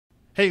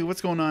Hey,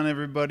 what's going on,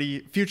 everybody?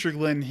 Future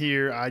Glen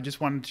here. I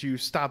just wanted to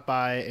stop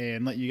by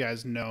and let you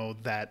guys know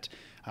that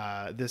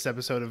this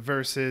episode of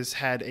Versus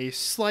had a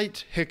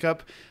slight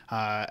hiccup.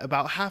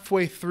 About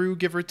halfway through,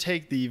 give or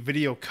take, the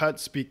video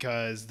cuts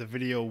because the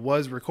video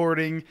was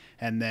recording,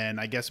 and then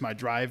I guess my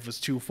drive was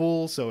too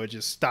full, so it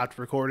just stopped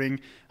recording.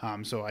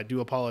 So I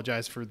do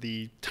apologize for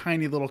the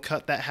tiny little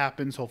cut that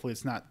happens. Hopefully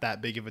it's not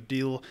that big of a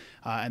deal.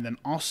 And then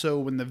also,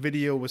 when the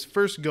video was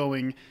first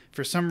going,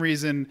 for some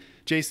reason,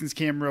 Jason's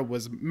camera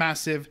was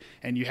massive,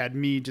 and you had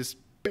me just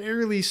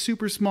barely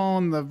super small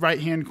in the right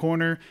hand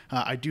corner.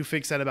 I do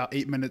fix that about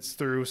 8 minutes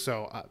through,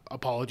 so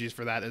apologies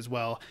for that as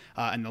well.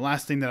 And the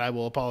last thing that I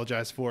will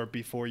apologize for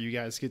before you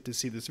guys get to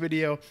see this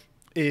video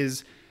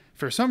is,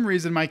 for some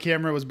reason, my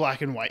camera was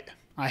black and white.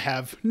 I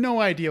have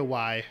no idea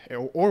why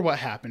or what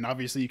happened.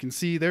 Obviously, you can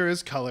see there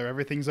is color,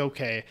 everything's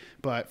okay,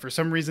 but for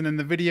some reason in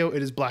the video,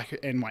 it is black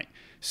and white.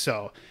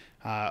 So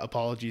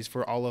apologies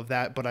for all of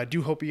that, but I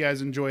do hope you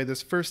guys enjoy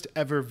this first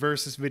ever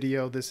Versus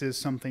video. This is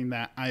something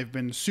that I've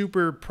been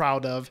super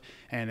proud of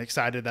and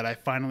excited that I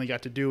finally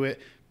got to do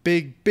it.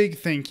 Big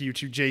thank you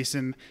to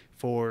Jason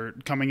for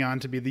coming on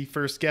to be the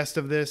first guest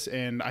of this,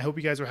 and I hope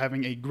you guys are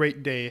having a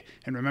great day.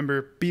 And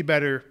remember, be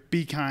better,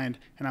 be kind,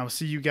 and I will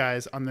see you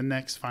guys on the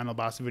next Final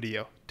Boss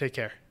video. Take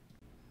care.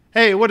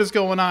 Hey, what is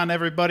going on,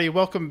 everybody?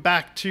 Welcome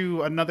back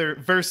to another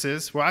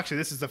Versus. Well, actually,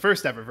 this is the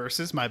first ever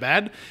Versus, my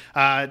bad.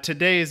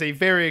 Today is a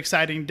very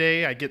exciting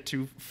day. I get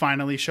to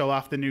finally show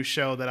off the new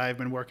show that I've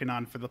been working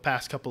on for the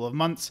past couple of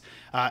months.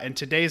 And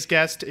today's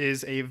guest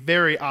is a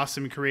very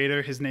awesome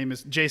creator. His name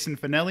is Jason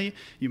Fanelli.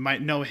 You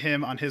might know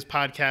him on his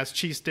podcast,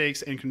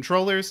 Cheesesteaks and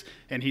Controllers,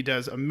 and he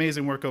does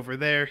amazing work over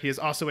there. He is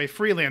also a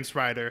freelance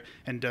writer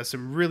and does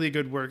some really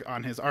good work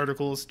on his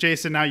articles.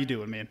 Jason, how you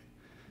doing, man?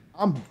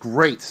 I'm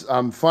great.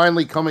 I'm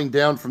finally coming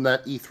down from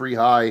that E3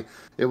 high.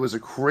 It was a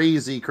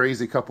crazy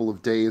couple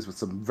of days with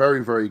some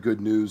very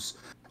good news,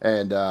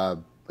 and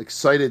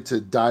excited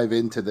to dive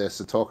into this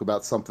and talk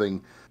about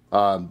something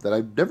that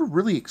I've never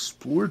really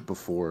explored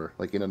before,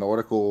 like in an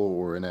article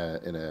or in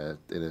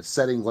a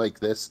setting like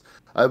this.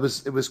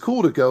 It was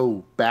cool to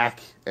go back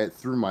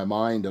through my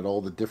mind at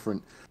all the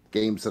different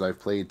games that I've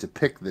played to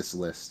pick this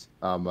list.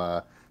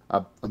 I'm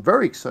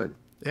very excited.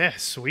 Yeah,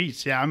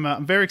 sweet. Yeah,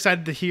 I'm very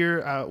excited to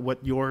hear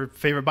what your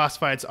favorite boss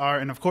fights are.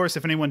 And of course,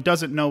 if anyone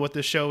doesn't know what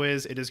this show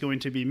is, it is going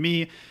to be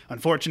me.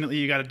 Unfortunately,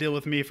 you got to deal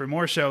with me for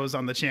more shows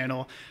on the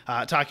channel,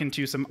 talking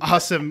to some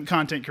awesome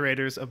content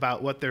creators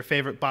about what their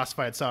favorite boss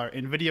fights are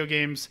in video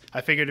games.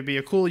 I figured it'd be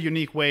a cool,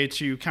 unique way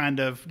to kind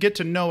of get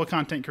to know a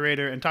content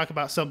creator and talk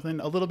about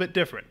something a little bit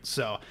different.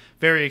 So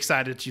very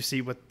excited to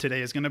see what today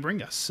is going to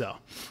bring us. So.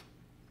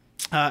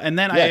 And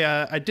then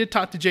yeah. I did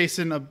talk to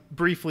Jason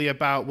briefly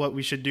about what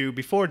we should do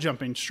before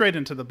jumping straight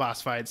into the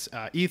boss fights.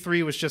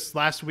 E3 was just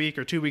last week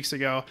or 2 weeks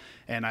ago,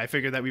 and I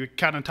figured that we would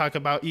kind of talk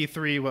about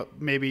E3,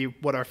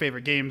 what our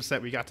favorite games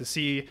that we got to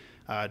see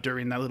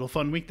during that little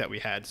fun week that we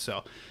had.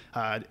 So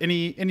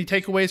any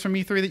takeaways from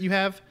E3 that you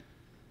have?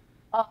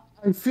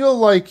 I feel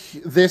like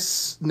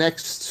this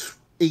next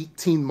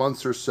 18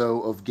 months or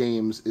so of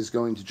games is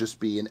going to just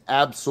be an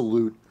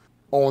absolute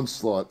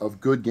onslaught of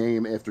good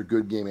game after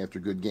good game after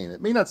good game.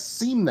 It may not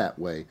seem that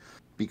way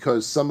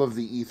because some of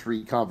the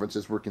E3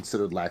 conferences were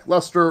considered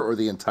lackluster or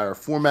the entire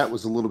format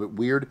was a little bit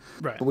weird.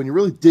 Right. But when you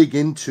really dig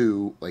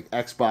into like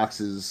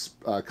Xbox's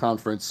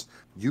conference,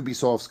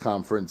 Ubisoft's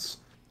conference,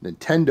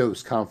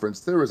 Nintendo's conference,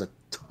 there is a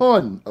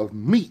ton of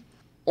meat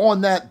on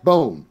that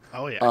bone.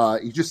 Oh yeah.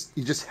 You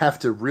just have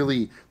to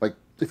really, like,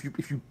 if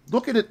you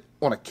look at it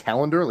on a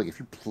calendar, like if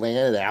you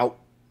plan it out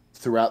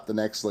throughout the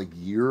next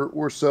year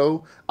or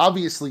so.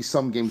 Obviously,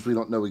 some games we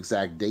don't know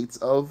exact dates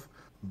of,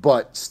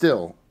 but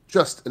still,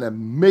 just an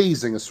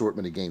amazing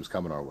assortment of games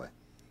coming our way.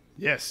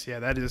 Yes, yeah,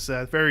 that is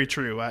very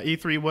true.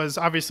 E3 was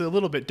obviously a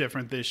little bit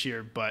different this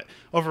year, but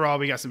overall,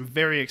 we got some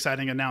very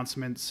exciting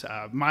announcements.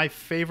 My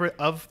favorite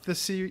of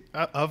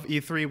of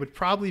E3 would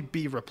probably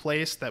be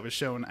Replaced, that was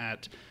shown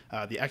at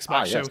the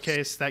Xbox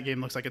showcase. That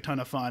game looks like a ton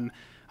of fun.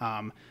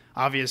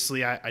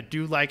 Obviously, I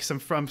do like some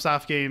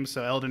FromSoft games,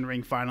 so Elden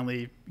Ring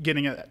finally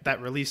getting that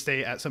release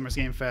date at Summer's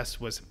Game Fest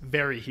was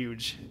very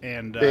huge.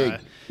 And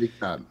big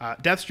time.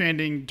 Death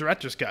Stranding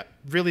Director's Cut,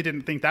 really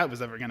didn't think that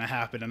was ever going to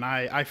happen, and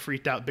I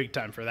freaked out big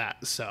time for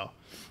that. So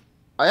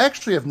I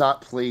actually have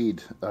not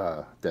played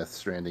Death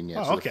Stranding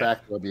yet, so okay. The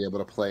fact that I'll be able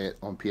to play it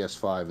on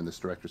PS5 in this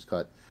Director's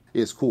Cut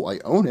is cool. I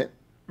own it,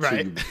 right? So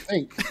you would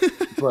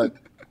think, but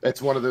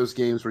it's one of those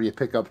games where you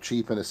pick up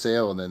cheap in a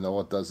sale, and then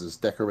all it does is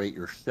decorate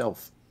your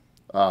shelf.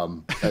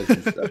 As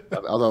you said.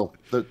 Although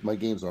my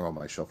games are on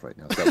my shelf right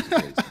now, so that was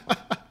the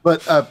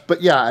case.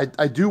 But yeah,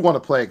 I do want to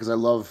play it because I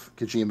love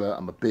Kojima.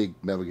 I'm a big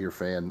Metal Gear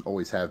fan,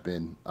 always have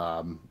been.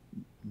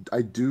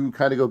 I do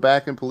kind of go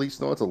back in Police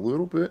Notes a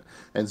little bit,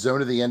 and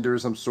Zone of the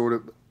Enders. I'm sort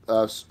of.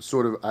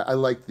 I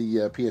like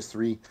the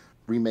PS3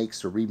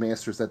 remakes or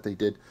remasters that they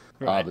did.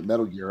 Right. But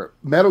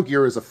Metal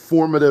Gear is a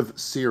formative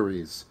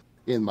series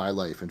in my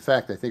life. In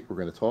fact, I think we're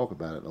going to talk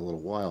about it in a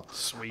little while.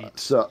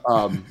 Sweet.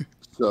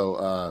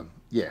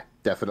 Yeah,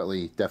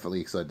 definitely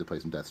excited to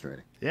play some Death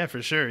Stranding. Yeah,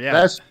 for sure.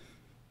 Yeah.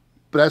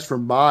 But as for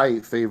my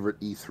favorite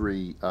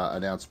E3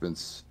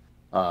 announcements,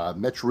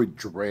 Metroid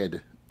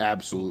Dread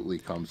absolutely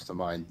comes to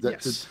mind.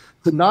 Yes.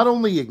 To not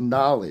only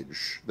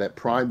acknowledge that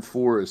Prime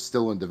 4 is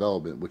still in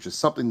development, which is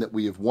something that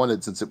we have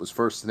wanted since it was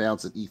first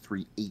announced at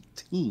E3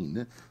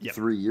 18, Yep.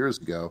 3 years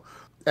ago,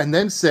 and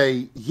then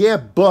say, yeah,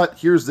 but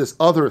here's this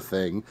other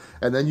thing,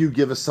 and then you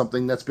give us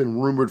something that's been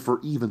rumored for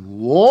even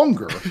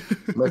longer,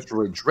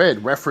 Metroid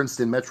Dread, referenced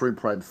in Metroid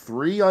Prime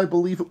 3, I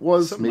believe it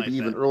was, Something maybe like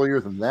even that. earlier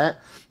than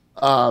that.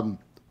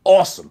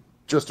 Awesome.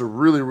 Just a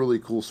really, really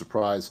cool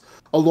surprise.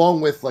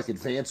 Along with like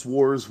Advance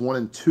Wars 1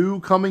 and 2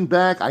 coming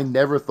back. I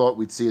never thought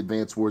we'd see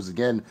Advance Wars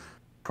again,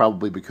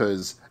 probably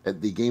because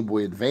the Game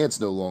Boy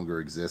Advance no longer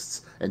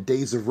exists, and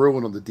Days of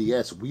Ruin on the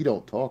DS we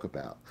don't talk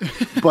about.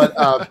 But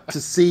to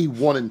see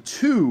 1 and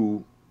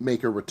 2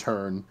 make a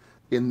return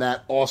in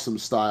that awesome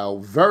style,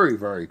 very,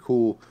 very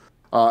cool.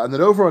 And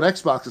then over on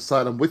Xbox's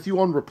side, I'm with you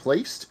on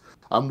Replaced.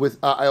 I'm with.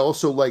 I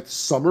also liked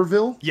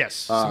Somerville. Yes,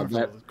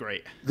 Somerville was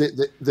great.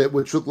 That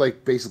which looked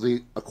like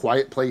basically a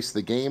quiet place,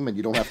 the game, and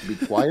you don't have to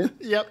be quiet.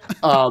 Yep.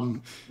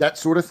 That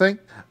sort of thing.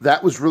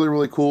 That was really,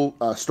 really cool.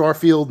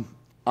 Starfield.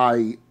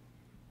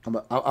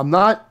 I'm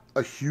not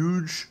a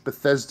huge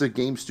Bethesda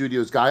Game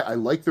Studios guy. I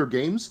like their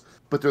games,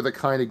 but they're the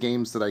kind of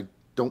games that I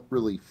don't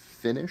really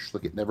finish.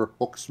 Like, it never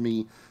hooks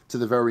me to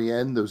the very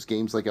end. Those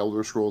games like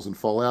Elder Scrolls and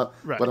Fallout.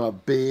 Right. But I'm a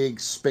big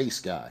space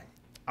guy.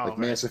 Like,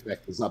 right. Mass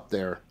Effect is up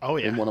there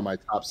in one of my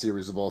top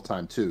series of all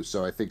time, too.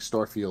 So I think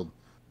Starfield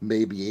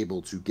may be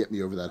able to get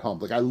me over that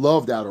hump. Like, I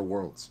loved Outer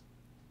Worlds.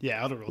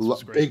 Yeah, Outer Worlds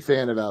was great. Big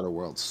fan of Outer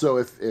Worlds. So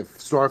if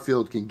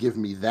Starfield can give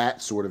me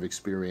that sort of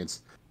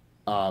experience,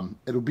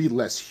 it'll be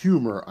less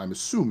humor, I'm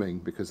assuming,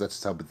 because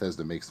that's how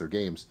Bethesda makes their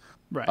games.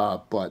 Right.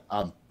 But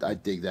I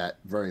dig that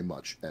very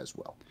much as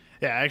well.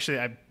 Yeah, actually,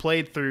 I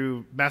played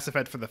through Mass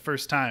Effect for the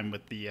first time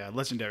with the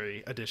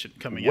Legendary Edition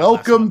coming out.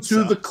 Welcome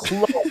to the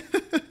club.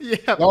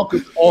 Yeah.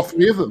 Welcome, all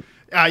three of them.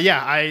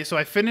 Yeah,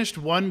 I finished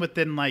 1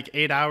 within like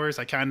 8 hours.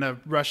 I kind of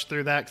rushed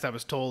through that because I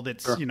was told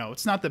it's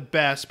it's not the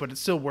best, but it's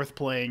still worth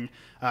playing.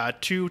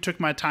 2 took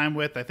my time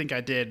with. I think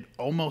I did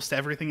almost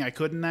everything I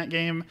could in that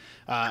game,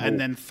 cool. And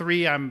then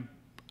 3 I'm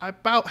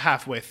about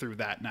halfway through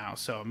that now,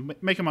 so I'm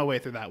making my way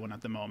through that one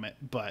at the moment.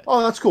 But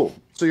that's cool.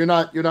 So you're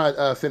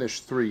not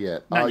finished 3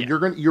 yet. Not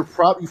yet.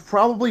 You've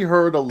probably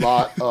heard a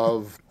lot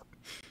of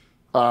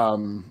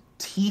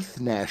teeth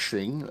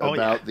gnashing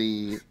about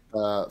the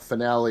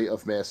finale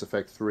of Mass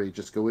Effect 3.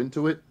 Just go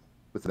into it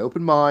with an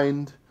open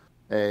mind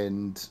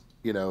and,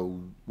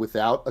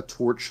 without a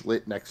torch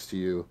lit next to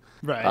you.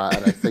 Right.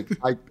 And I think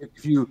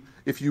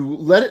if you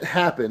let it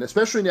happen,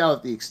 especially now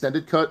that the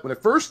extended cut, when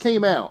it first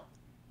came out,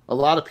 a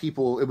lot of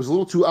people, it was a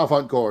little too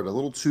avant-garde, a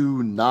little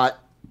too not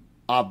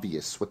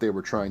obvious what they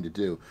were trying to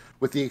do.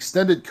 With the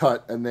extended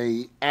cut, and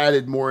they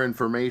added more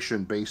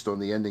information based on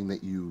the ending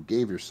that you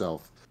gave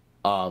yourself,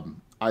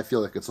 I feel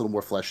like it's a little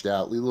more fleshed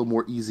out, a little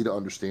more easy to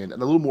understand,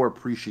 and a little more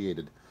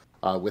appreciated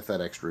with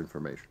that extra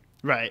information.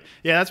 Right.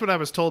 Yeah, that's what I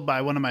was told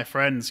by one of my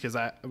friends, because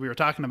we were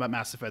talking about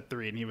Mass Effect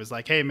 3, and he was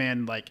like, hey,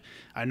 man, like,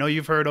 I know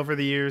you've heard over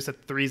the years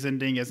that 3's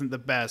ending isn't the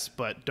best,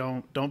 but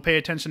don't pay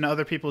attention to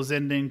other people's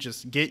ending.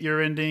 Just get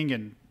your ending,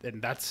 and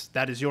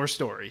that is your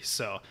story.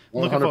 So I'm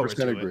looking forward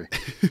to agree.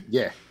 it.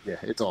 Yeah,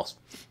 it's awesome.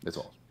 It's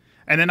awesome.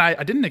 And then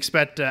I didn't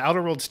expect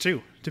Outer Worlds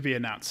 2 to be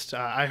announced.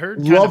 I heard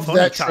kind Love of funny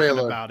that talking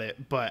trailer about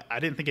it, but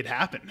I didn't think it'd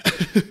happen.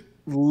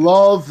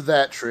 Love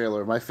that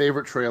trailer. My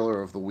favorite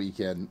trailer of the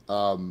weekend.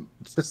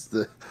 Just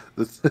the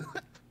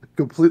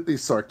completely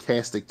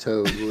sarcastic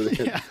tone where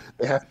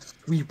they have to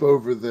sweep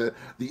over the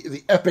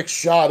epic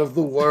shot of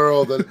the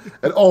world,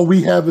 and all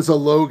we have is a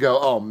logo.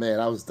 Oh man,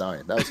 I was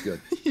dying. That was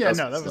good.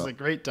 That was a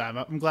great time.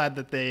 I'm glad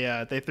that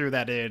they threw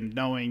that in,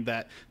 knowing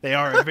that they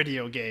are a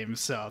video game.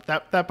 So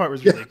that part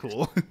was really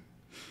cool.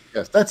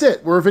 Yes, that's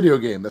it. We're a video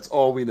game. That's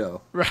all we know.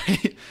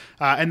 Right.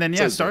 And then,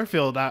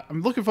 Starfield,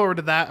 I'm looking forward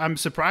to that. I'm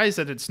surprised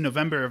that it's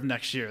November of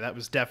next year. That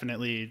was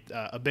definitely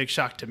a big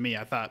shock to me.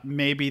 I thought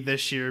maybe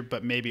this year,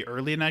 but maybe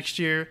early next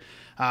year.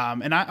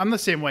 And I'm the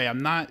same way. I'm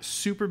not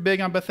super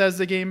big on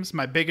Bethesda games.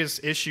 My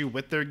biggest issue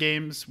with their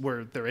games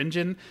were their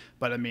engine.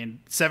 But, I mean,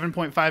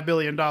 $7.5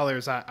 billion.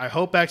 I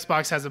hope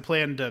Xbox has a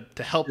plan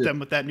to help them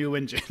with that new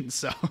engine.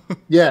 So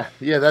Yeah,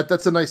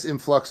 that's a nice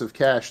influx of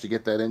cash to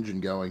get that engine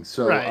going.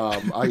 So,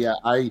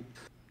 right.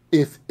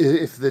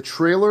 If the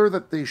trailer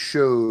that they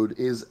showed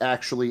is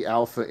actually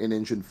alpha and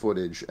engine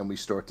footage, and we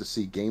start to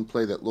see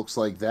gameplay that looks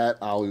like that,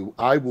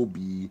 I will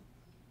be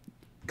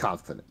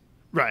confident.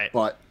 Right.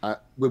 But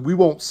we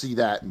won't see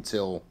that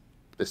until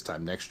this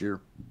time next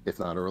year, if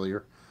not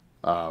earlier.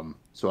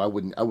 So I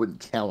wouldn't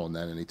count on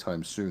that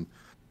anytime soon.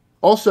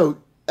 Also,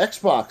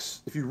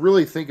 Xbox, if you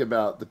really think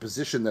about the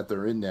position that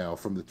they're in now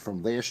from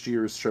last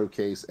year's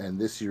showcase and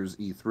this year's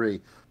E3,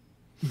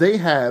 they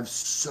have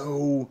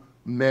so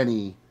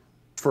many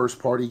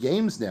first-party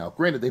games now.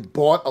 Granted, they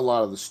bought a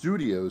lot of the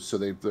studios, so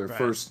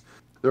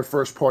they're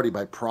first party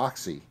by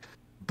proxy.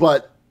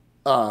 But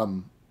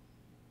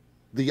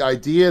the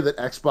idea that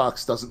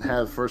Xbox doesn't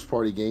have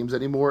first-party games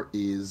anymore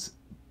is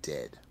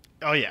dead.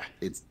 Oh yeah.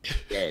 It's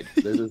dead.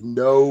 There's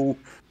no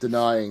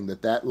denying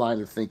that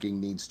line of thinking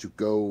needs to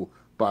go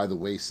by the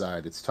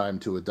wayside. It's time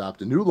to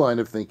adopt a new line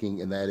of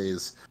thinking, and that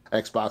is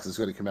Xbox is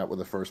going to come out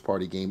with a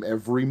first-party game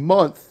every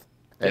month,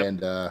 Yep.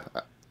 and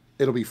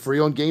it'll be free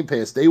on Game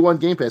Pass. Day one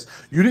Game Pass.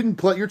 You didn't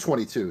play. You're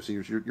 22, so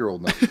you're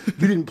old enough.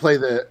 You didn't play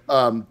the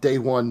day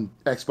one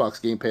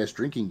Xbox Game Pass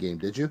drinking game,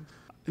 did you?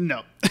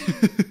 No.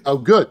 Oh,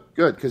 good.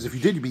 Because if you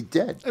did, you'd be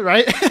dead.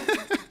 Right.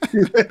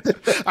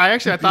 I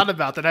thought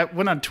about that. I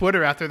went on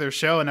Twitter after their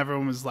show, and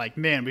everyone was like,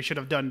 "Man, we should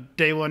have done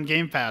day one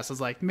Game Pass." I was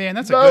like, "Man,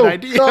 that's a good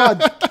idea."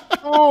 God.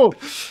 Oh,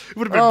 it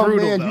would have been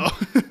brutal, man,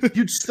 though.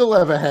 You'd still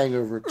have a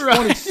hangover.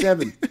 Right.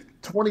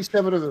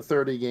 27 of the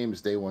 30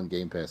 games day one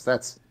Game Pass.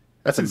 That's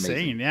insane.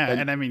 amazing. Yeah,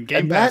 and I mean,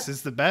 Game Pass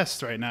is the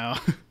best right now.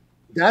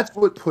 That's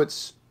what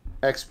puts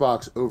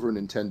Xbox over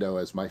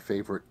Nintendo as my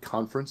favorite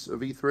conference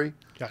of E3.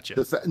 Gotcha.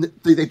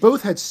 They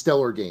both had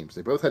stellar games.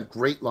 They both had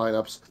great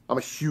lineups. I'm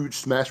a huge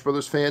Smash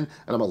Brothers fan,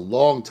 and I'm a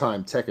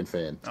longtime Tekken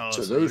fan. Oh,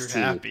 so those two,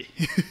 happy.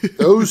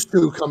 those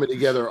two coming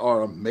together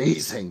are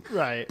amazing.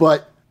 Right.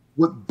 But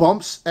what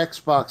bumps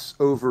Xbox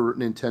over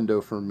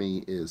Nintendo for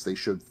me is they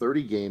showed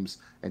 30 games,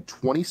 and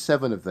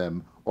 27 of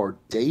them are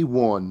day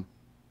one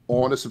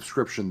on a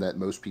subscription that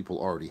most people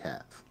already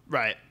have.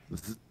 Right.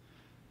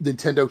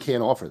 Nintendo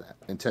can't offer that.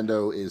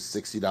 Nintendo is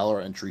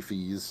 $60 entry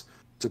fees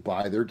to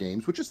buy their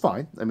games, which is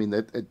fine. I mean,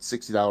 at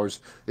 $60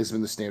 has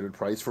been the standard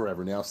price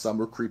forever now.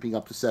 Some are creeping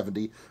up to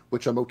 $70,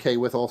 which I'm okay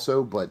with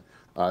also, but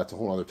it's a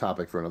whole other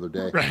topic for another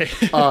day. Right.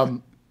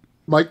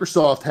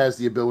 Microsoft has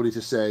the ability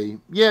to say,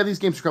 yeah, these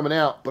games are coming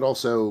out, but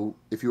also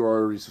if you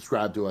already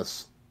subscribed to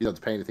us, you don't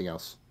have to pay anything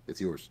else. It's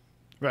yours.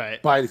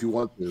 Right. Buy it if you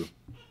want to,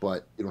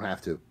 but you don't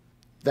have to.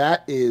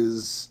 That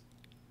is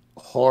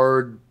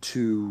hard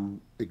to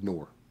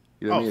ignore.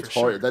 You know what I mean? It's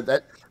hard. Sure.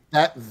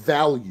 That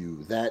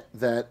value, that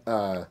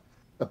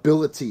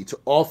ability to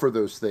offer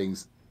those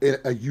things,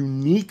 a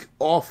unique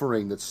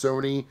offering that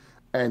Sony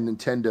and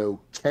Nintendo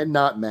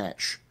cannot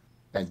match.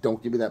 And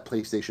don't give me that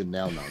PlayStation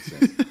Now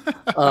nonsense.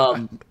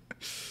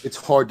 It's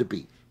hard to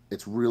beat.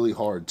 It's really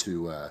hard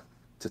to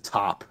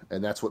top,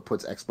 and that's what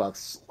puts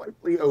Xbox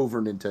slightly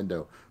over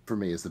Nintendo for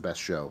me as the best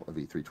show of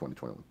E3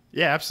 2021.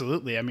 Yeah,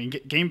 absolutely. I mean,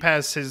 Game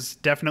Pass has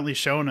definitely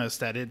shown us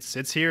that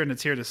it's here and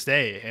it's here to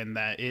stay, and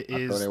that it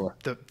is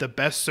the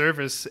best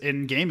service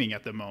in gaming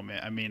at the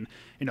moment. I mean,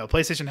 you know,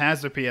 PlayStation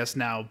has their PS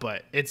Now,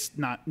 but it's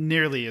not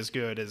nearly as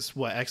good as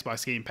what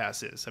Xbox Game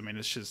Pass is. I mean,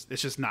 it's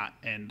just not.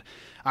 And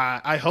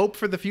I hope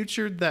for the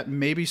future that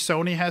maybe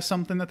Sony has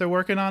something that they're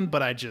working on,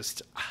 but I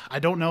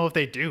don't know if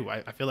they do.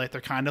 I feel like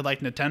they're kind of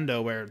like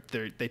Nintendo, where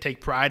they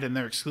take pride in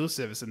their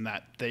exclusives and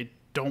that they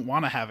don't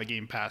want to have a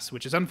Game Pass,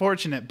 which is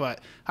unfortunate,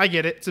 but I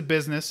get it. It's a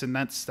business, and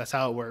that's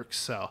how it works.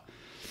 So,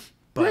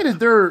 but granted,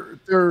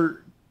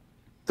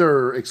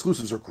 their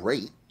exclusives are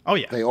great. Oh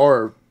yeah, they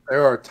are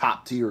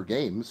top tier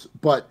games.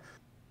 But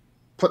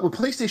what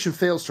PlayStation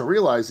fails to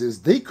realize is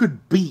they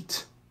could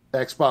beat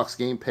Xbox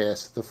Game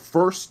Pass the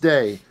first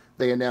day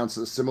they announce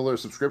a similar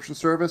subscription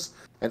service,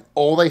 and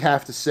all they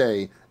have to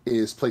say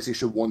is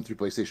PlayStation 1 through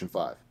PlayStation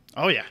 5.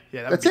 Oh yeah,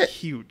 that's would be it.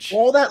 Huge.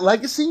 All that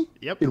legacy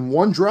in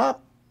one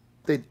drop.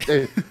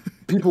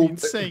 People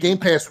Game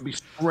Pass would be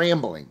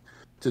scrambling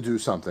to do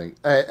something,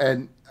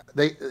 and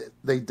they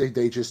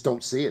just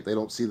don't see it. They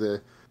don't see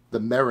the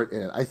merit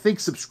in it. I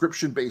think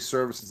subscription-based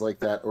services like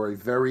that are a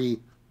very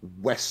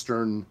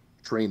Western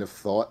train of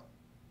thought,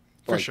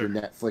 like your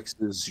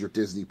Netflixes, your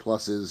Disney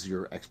Pluses,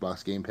 your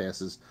Xbox Game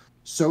Passes.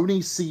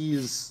 Sony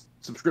sees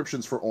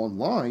subscriptions for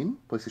online,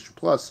 PlayStation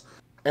Plus,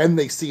 and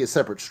they see a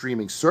separate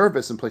streaming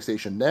service in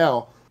PlayStation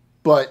Now,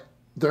 but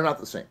they're not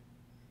the same.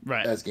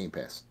 Right. As Game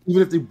Pass.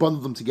 Even if they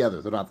bundle them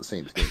together, they're not the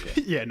same as Game Pass.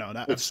 Yeah, no,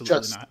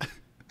 absolutely not.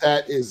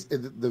 That is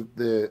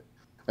the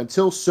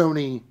until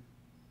Sony,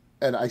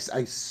 and I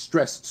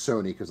stress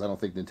Sony because I don't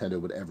think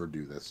Nintendo would ever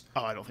do this.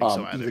 Oh, I don't think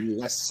so either. Even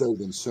less so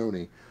than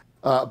Sony.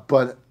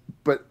 But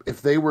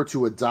if they were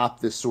to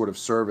adopt this sort of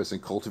service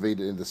and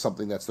cultivate it into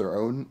something that's their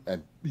own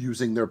and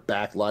using their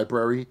back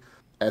library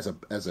as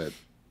a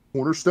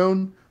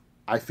cornerstone,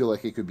 I feel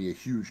like it could be a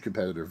huge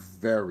competitor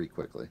very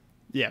quickly.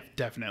 Yeah,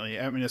 definitely.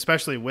 I mean,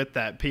 especially with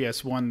that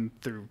PS1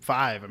 through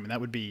 5. I mean,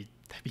 that'd be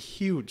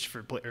huge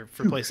for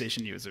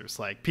PlayStation users.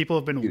 Like, people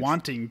have been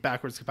wanting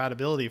backwards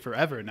compatibility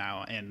forever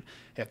now, and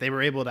if they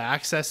were able to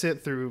access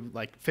it through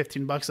like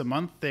 $15 a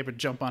month, they would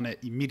jump on it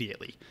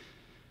immediately.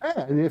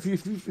 Yeah, and if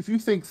you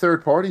think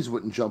third parties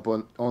wouldn't jump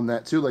on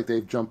that too, like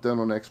they've jumped on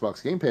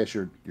Xbox Game Pass,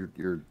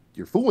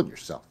 you're fooling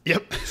yourself.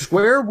 Yep.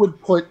 Square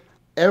would put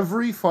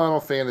every Final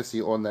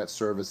Fantasy on that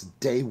service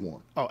day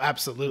one. Oh,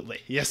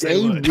 absolutely. Yes,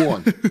 day they would.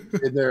 One.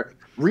 And they're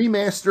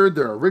remastered,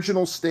 their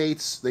original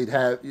states. They'd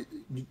have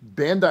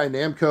Bandai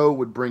Namco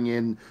would bring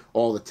in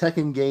all the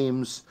Tekken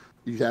games.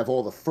 You'd have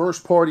all the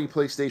first-party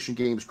PlayStation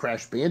games.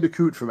 Crash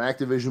Bandicoot from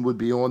Activision would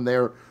be on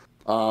there.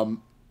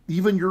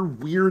 Even your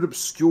weird,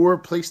 obscure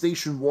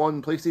PlayStation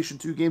 1, PlayStation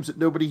 2 games that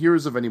nobody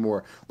hears of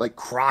anymore, like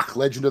Croc,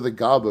 Legend of the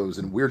Gobbos,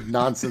 and weird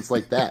nonsense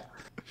like that.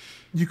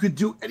 You could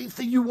do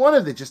anything you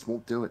wanted. They just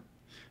won't do it.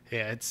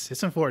 Yeah,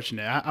 it's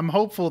unfortunate. I'm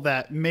hopeful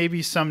that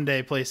maybe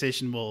someday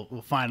PlayStation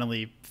will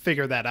finally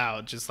figure that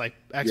out, just like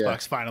Yeah,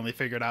 Xbox finally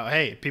figured out,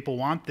 hey, people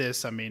want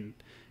this. I mean,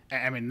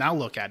 now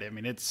look at it. I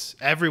mean, it's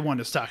everyone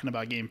is talking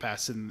about Game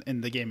Pass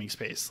in the gaming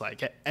space.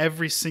 Like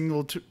every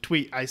single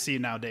tweet I see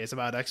nowadays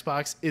about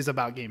Xbox is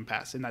about Game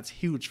Pass, and that's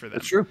huge for them.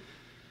 that's true.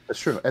 That's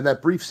true. And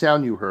that brief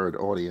sound you heard,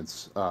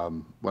 audience,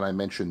 when I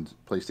mentioned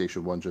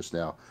PlayStation 1 just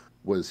now,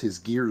 was his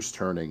gears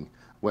turning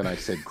when I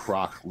said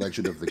Croc,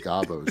 Legend of the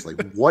Gobos.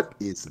 Like, what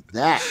is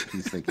that?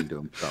 He's thinking to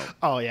himself.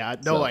 Oh yeah,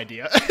 no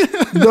idea.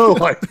 No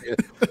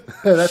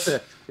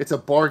idea. It's a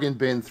bargain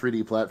bin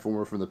 3D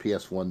platformer from the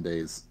PS1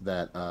 days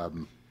that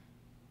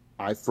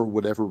I, for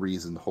whatever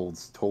reason,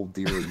 hold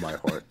dear in my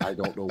heart. I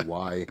don't know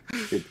why.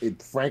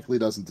 It frankly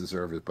doesn't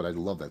deserve it, but I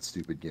love that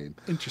stupid game.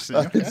 Interesting.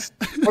 Okay. It's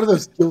one of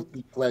those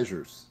guilty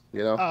pleasures,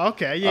 you know? Oh,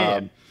 okay.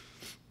 Yeah.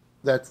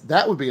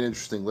 That would be an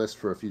interesting list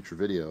for a future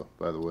video,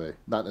 by the way.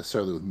 Not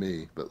necessarily with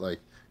me, but like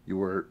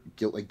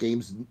like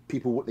games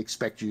people wouldn't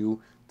expect you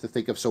to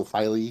think of so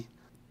highly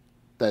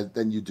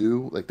than you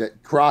do. Like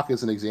that Croc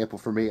is an example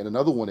for me, and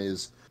another one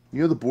is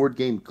the board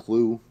game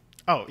Clue.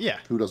 Oh yeah.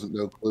 Who doesn't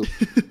know Clue?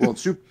 Well,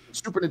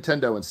 Super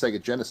Nintendo and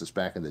Sega Genesis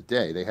back in the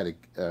day, they had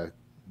a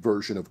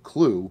version of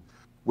Clue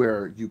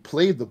where you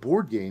played the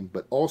board game,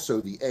 but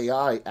also the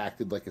AI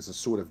acted like as a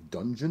sort of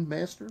dungeon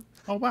master.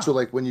 Oh wow. So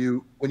like when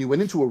you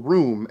went into a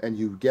room and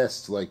you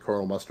guessed like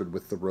Colonel Mustard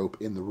with the rope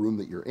in the room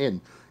that you're in,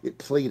 it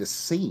played a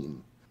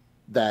scene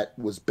that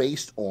was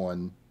based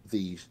on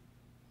the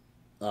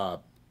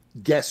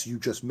guess you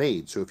just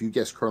made. So if you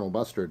guessed Colonel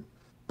Mustard,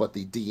 but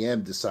the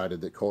DM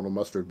decided that Colonel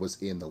Mustard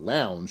was in the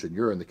lounge and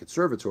you're in the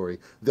conservatory,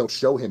 they'll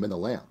show him in the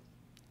lounge.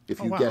 If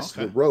you guessed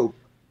the rope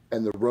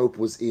and the rope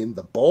was in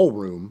the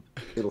ballroom,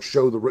 it'll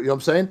show the rope. You know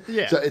what I'm saying?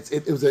 Yeah. So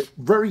it was a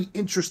very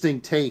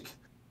interesting take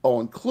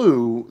on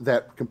Clue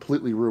that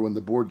completely ruined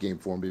the board game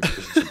for me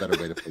because it's a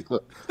better way to play Clue.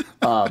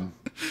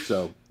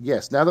 So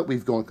yes, now that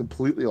we've gone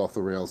completely off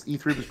the rails,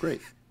 E3 was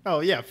great.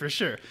 Oh yeah, for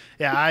sure.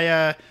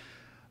 Yeah,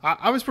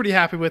 I was pretty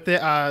happy with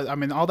it. I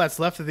mean, all that's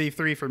left of the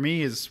E3 for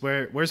me is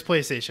where's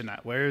PlayStation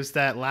at? Where's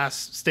that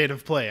last state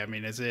of play? I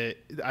mean, is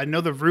it? I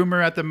know the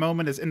rumor at the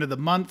moment is end of the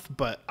month,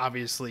 but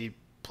obviously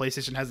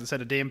PlayStation hasn't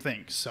said a damn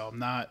thing, so I'm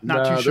not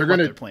too sure what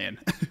they're playing.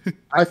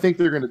 I think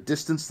they're going to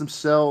distance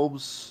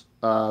themselves.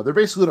 They're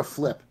basically going to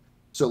flip.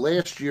 So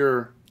last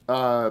year,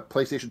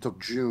 PlayStation took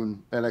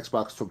June and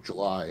Xbox took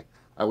July.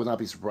 I would not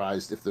be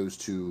surprised if those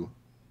two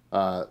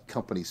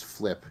companies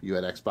flip. You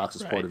had Xbox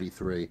as part of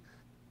E3.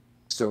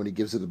 Sony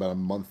gives it about a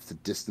month to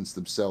distance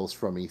themselves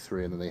from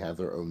E3, and then they have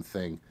their own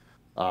thing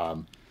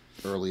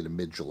early to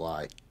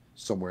mid-July,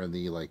 somewhere in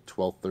the like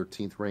 12th,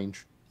 13th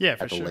range. Yeah,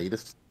 for at the sure.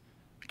 latest.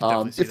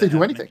 If they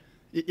do anything.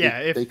 Yeah,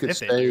 if they could if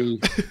say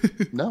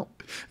no.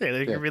 Yeah,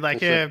 they could be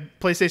like,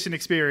 PlayStation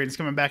Experience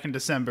coming back in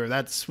December.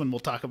 That's when we'll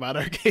talk about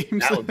our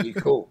games. That would be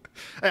cool.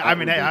 I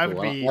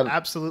would be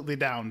absolutely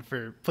down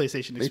for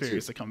PlayStation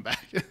Experience to come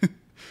back.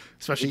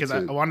 Especially because I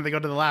wanted to go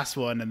to the last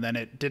one, and then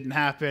it didn't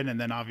happen. And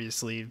then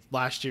obviously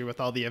last year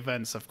with all the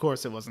events, of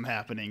course it wasn't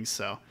happening.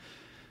 So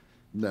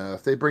no,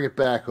 if they bring it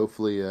back,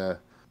 hopefully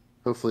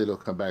it'll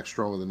come back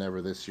stronger than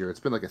ever this year. It's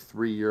been like a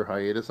 3-year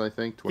hiatus, I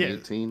think.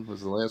 2018 was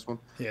the last one.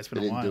 Yeah, it's been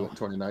a while. They didn't do it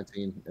in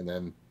 2019, and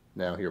then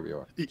now here we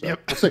are. So,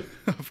 yep. We'll see.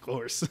 Of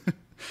course.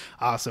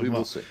 Awesome. We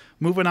will see.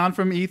 Moving on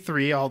from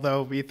E3,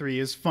 although E3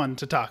 is fun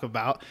to talk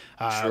about,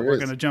 we're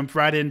going to jump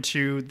right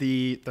into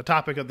the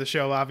topic of the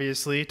show,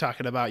 obviously,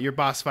 talking about your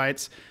boss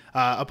fights.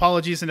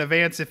 Apologies in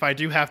advance if I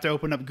do have to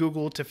open up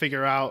Google to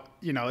figure out,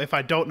 if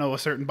I don't know a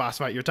certain boss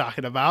fight you're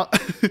talking about.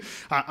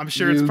 I'm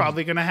sure it's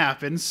probably going to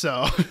happen,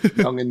 so...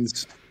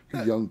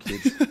 Young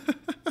kids.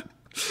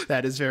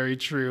 That is very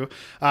true.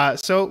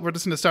 So we're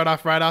just going to start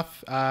off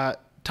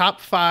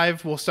top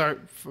 5. We'll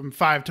start from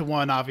 5 to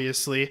 1,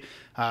 obviously.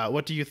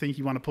 What do you think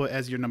you want to put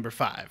as your number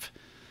 5?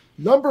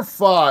 Number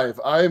 5,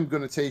 I am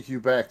going to take you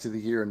back to the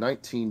year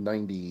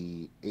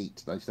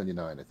 1998,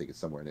 1999, I think it's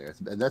somewhere in there.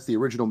 And that's the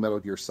original Metal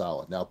Gear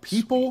Solid. Now,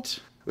 people,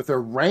 if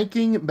they're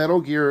ranking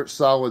Metal Gear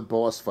Solid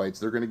boss fights,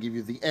 they're going to give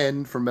you the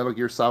end from Metal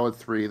Gear Solid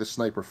 3, the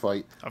sniper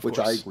fight, which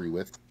I agree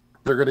with.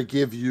 They're going to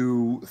give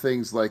you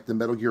things like the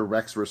Metal Gear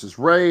Rex versus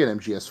Ray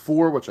and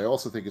MGS4, which I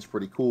also think is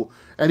pretty cool,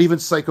 and even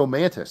Psycho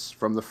Mantis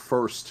from the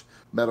first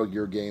Metal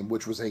Gear game,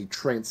 which was a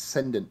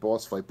transcendent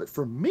boss fight. But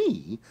for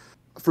me,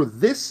 for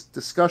this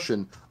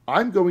discussion,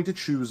 I'm going to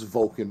choose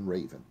Vulcan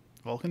Raven.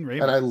 Vulcan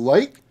Raven. And I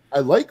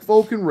like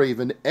Vulcan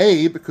Raven,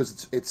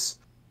 because it's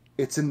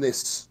in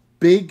this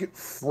big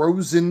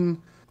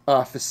frozen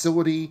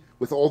facility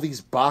with all these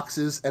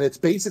boxes, and it's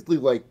basically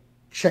like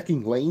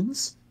checking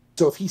lanes.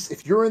 So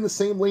if you're in the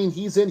same lane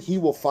he's in, he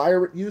will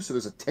fire at you. So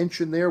there's a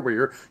tension there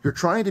where you're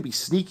trying to be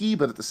sneaky,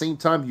 but at the same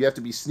time you have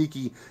to be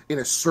sneaky in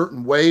a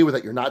certain way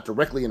that you're not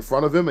directly in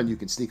front of him, and you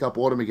can sneak up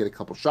on him and get a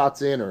couple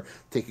shots in or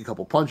take a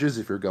couple punches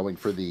if you're going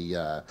for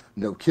the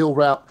no-kill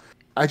route.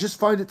 I just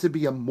find it to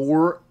be a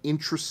more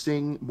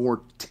interesting,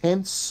 more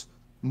tense,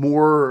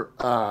 more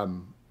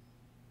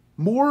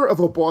more of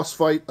a boss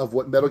fight of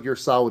what Metal Gear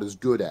Solid is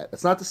good at.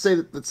 It's not to say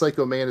that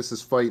Psycho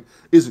Mantis' fight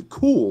isn't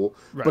cool,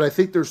 Right. but I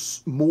think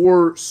there's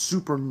more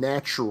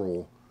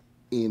supernatural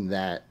in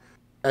that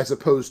as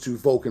opposed to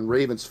Vulcan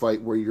Raven's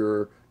fight where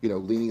you're,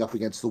 leaning up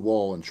against the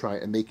wall and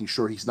trying and making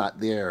sure he's not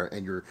there,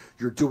 and you're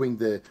doing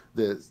the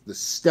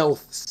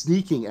stealth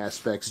sneaking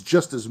aspects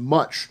just as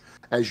much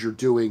as you're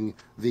doing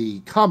the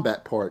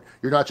combat part.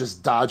 You're not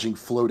just dodging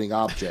floating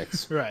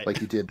objects Right. like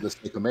you did in the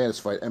Psycho Mantis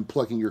fight and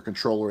plugging your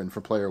controller in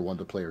from player 1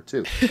 to player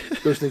 2.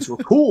 Those things were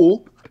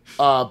cool,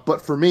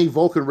 but for me,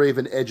 Vulcan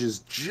Raven edges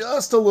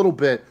just a little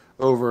bit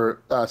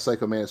over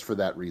Psycho Mantis for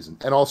that reason,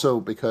 and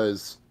also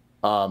because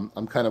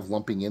I'm kind of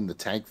lumping in the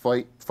tank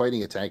fight.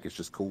 Fighting a tank is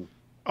just cool.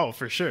 Oh,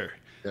 for sure.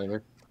 You know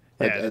what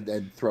I mean? Yeah.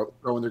 And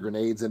throwing the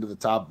grenades into the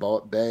top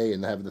bay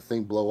and having the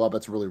thing blow up.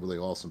 That's really, really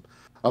awesome.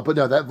 But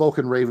no, that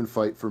Vulcan Raven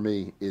fight for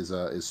me is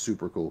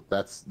super cool.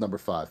 That's number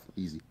 5,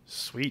 easy.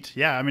 Sweet.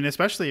 Yeah, I mean,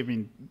 especially,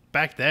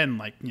 back then,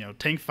 like,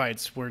 tank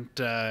fights weren't,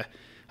 I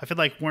feel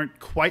like weren't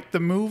quite the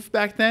move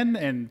back then,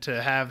 and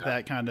to have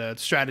that kind of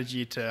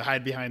strategy to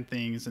hide behind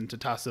things and to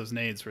toss those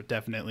nades were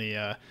definitely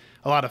a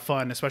lot of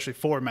fun, especially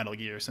for Metal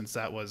Gear, since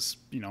that was,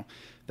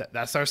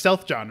 that's our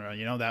stealth genre.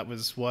 That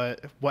was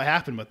what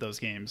happened with those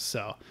games.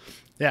 So,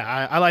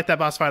 yeah, I like that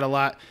boss fight a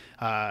lot.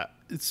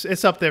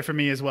 It's up there for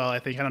me as well. I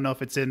think, I don't know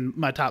if it's in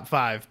my top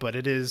 5, but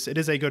it is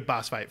a good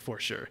boss fight for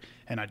sure,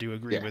 and I do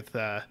agree with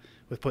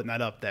putting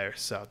that up there.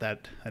 So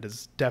that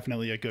is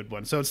definitely a good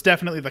one. So it's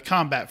definitely the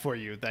combat for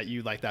you that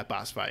you like that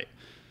boss fight.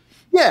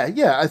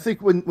 Yeah. I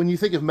think when you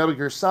think of Metal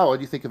Gear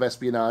Solid, you think of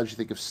espionage, you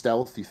think of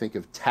stealth, you think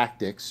of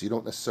tactics. You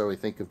don't necessarily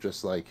think of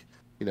just like,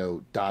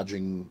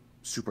 dodging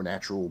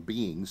supernatural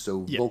beings.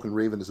 So Yeah. Vulcan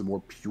Raven is a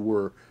more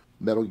pure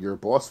Metal Gear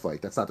boss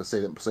fight. That's not to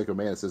say that Psycho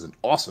Mantis isn't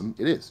awesome.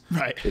 It is.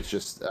 Right. It's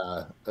just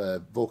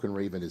Vulcan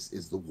Raven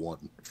is the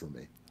one for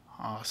me.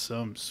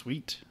 Awesome.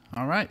 Sweet.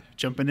 All right.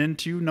 Jumping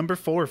into number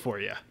 4 for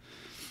you.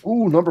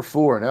 Ooh, number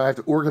 4. Now I have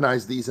to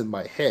organize these in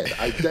my head.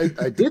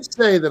 I did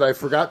say that I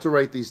forgot to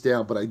write these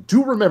down, but I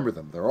do remember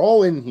them. They're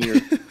all in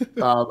here.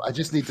 I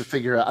just need to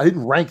figure out. I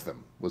didn't rank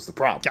them was the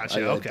problem.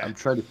 Gotcha. Okay. I'm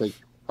trying to think.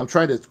 I'm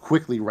trying to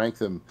quickly rank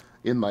them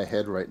in my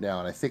head right now,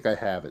 and I think I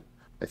have it.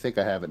 I think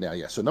I have it now.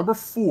 Yeah. So number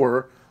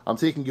 4, I'm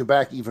taking you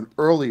back even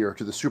earlier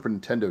to the Super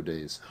Nintendo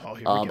days. Oh, here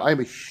we go.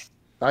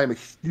 I am a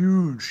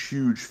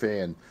huge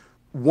fan.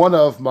 One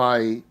of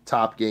my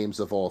top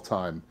games of all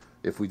time,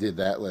 if we did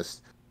that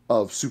list,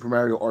 of Super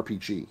Mario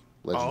RPG,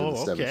 Legend of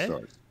the Seven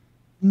Stars.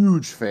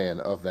 Huge fan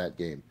of that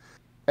game.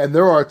 And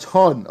there are a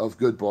ton of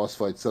good boss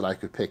fights that I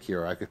could pick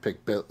here. I could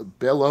pick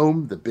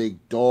Bellome, the big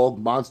dog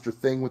monster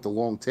thing with the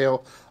long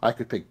tail. I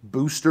could pick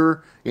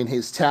Booster in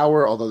his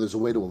tower, although there's a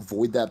way to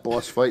avoid that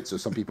boss fight, so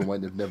some people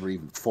might have never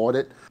even fought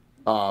it.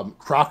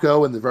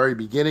 Krako in the very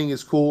beginning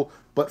is cool,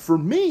 but for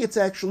me, it's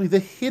actually the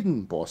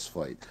hidden boss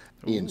fight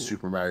in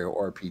Super Mario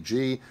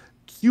RPG.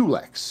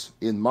 Culex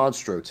in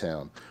Monstro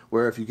Town,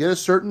 where if you get a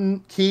certain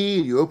key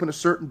and you open a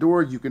certain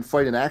door, you can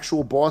fight an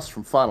actual boss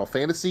from Final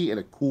Fantasy in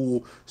a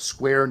cool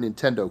Square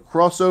Nintendo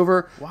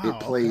crossover. Wow, it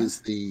plays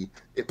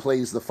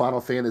the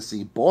Final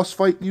Fantasy boss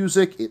fight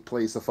music. It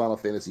plays the Final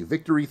Fantasy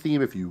victory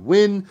theme. If you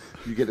win,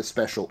 you get a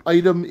special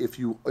item. If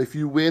you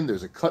win,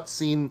 there's a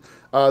cutscene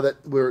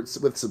where it's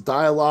with some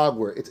dialogue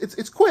where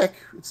it's quick.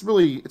 It's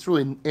really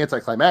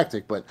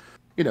anticlimactic, but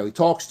he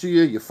talks to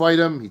you, you fight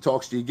him, he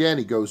talks to you again,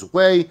 he goes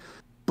away.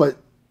 But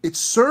it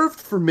served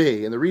for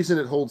me, and the reason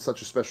it holds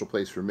such a special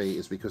place for me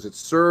is because it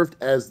served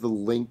as the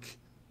link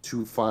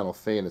to Final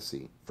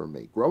Fantasy for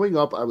me. Growing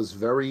up, I was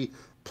very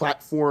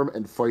platform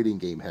and fighting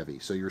game heavy.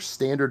 So your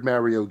standard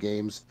Mario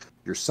games,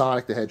 your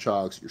Sonic the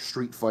Hedgehogs, your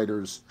Street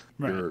Fighters,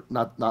 right. your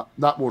not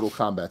Mortal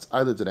Kombats.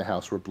 I lived in a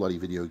house where bloody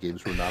video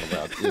games were not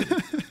allowed in.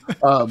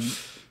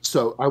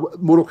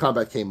 Mortal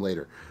Kombat came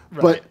later,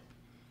 Right. but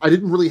I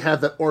didn't really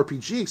have that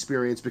RPG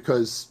experience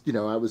because,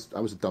 I was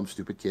a dumb,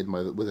 stupid kid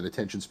with an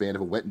attention span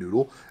of a wet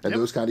noodle, and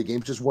those kind of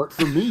games just weren't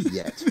for me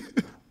yet.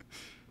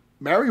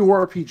 Mario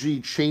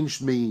RPG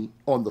changed me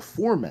on the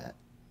format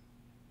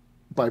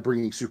by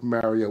bringing Super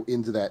Mario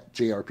into that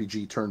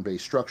JRPG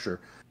turn-based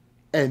structure,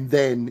 and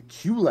then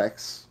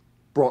Culex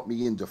brought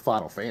me into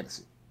Final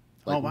Fantasy.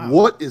 Like, oh, wow.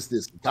 What is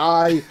this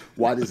guy?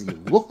 Why does he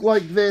look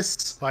like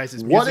this? Why is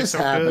his music What is so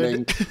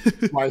happening?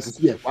 good? Why is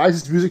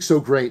his music so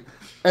great?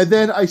 And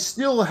then I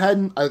still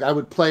hadn't. I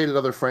would play it at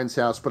other friends'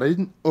 house, but I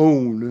didn't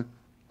own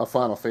a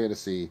Final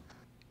Fantasy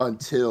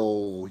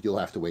until you'll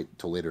have to wait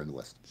until later in the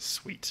list.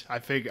 Sweet. I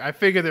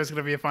figure there's going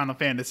to be a Final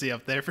Fantasy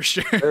up there for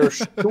sure. There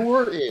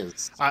sure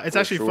is. It's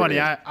actually funny.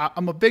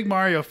 I'm a big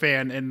Mario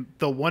fan, and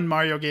the one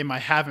Mario game I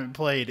haven't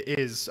played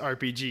is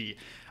RPG.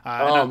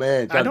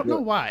 Man, I don't know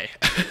why.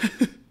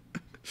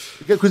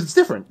 Because it's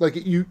different. Like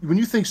when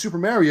you think Super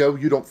Mario,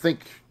 you don't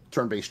think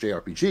turn-based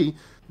JRPG.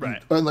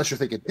 Right. Unless you're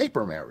thinking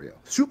Paper Mario.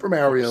 Super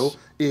Mario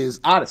is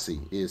Odyssey,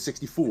 is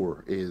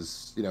 64,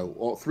 is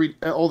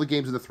all the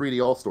games in the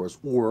 3D All-Stars,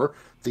 or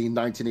the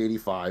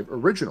 1985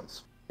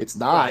 originals. It's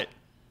not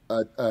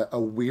a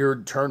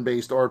weird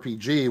turn-based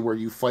RPG where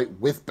you fight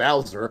with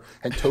Bowser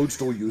and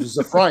Toadstool uses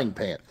a frying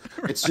pan.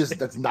 It's just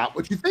that's not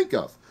what you think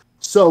of.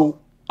 So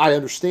I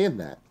understand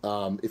that.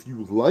 If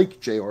you like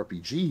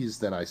JRPGs,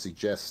 then I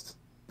suggest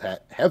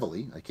that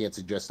heavily. I can't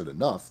suggest it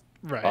enough.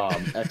 Right.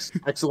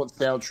 Excellent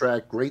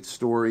soundtrack, great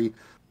story,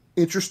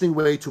 interesting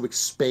way to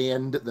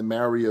expand the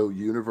Mario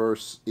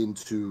universe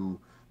into,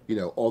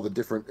 all the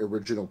different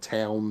original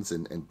towns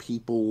and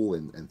people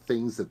and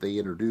things that they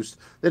introduced.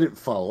 They didn't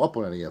follow up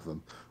on any of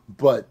them,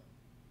 but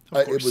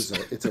yeah,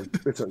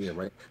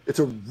 right. It's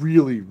a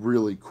really,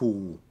 really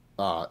cool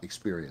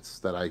experience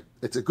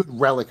it's a good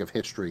relic of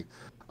history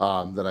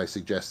that I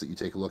suggest that you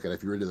take a look at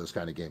if you're into those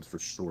kind of games for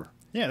sure.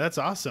 Yeah, that's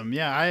awesome.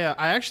 Yeah,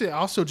 I actually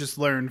also just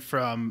learned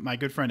from my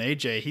good friend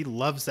AJ. He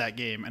loves that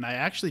game, and I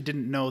actually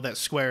didn't know that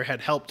Square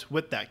had helped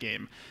with that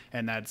game,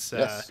 and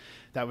Yes.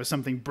 that was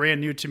something brand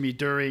new to me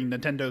during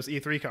Nintendo's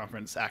E3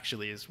 conference.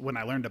 Actually, is when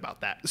I learned about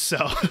that. So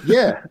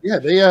Yeah,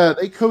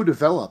 they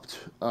co-developed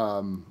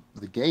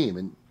the game,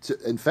 and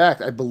in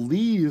fact, I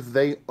believe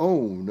they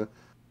own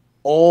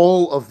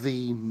all of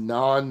the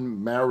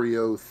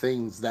non-Mario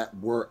things that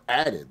were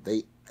added.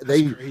 that's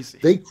They crazy.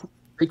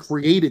 they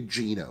created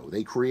Geno,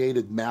 they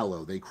created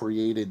Mallow, they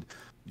created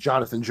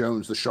Jonathan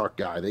Jones, the shark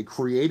guy. They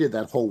created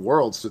that whole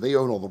world, so they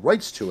own all the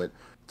rights to it,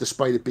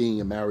 despite it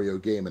being a Mario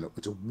game. And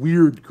it's a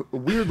weird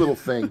little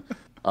thing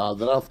that I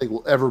don't think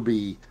will ever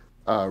be.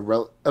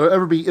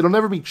 It'll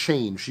never be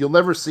changed. You'll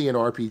never see an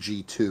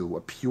RPG 2,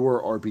 a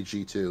pure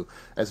RPG 2,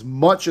 as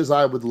much as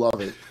I would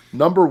love it.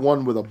 Number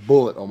one with a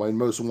bullet on my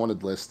most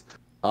wanted list,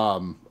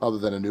 other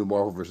than a new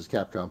Marvel vs.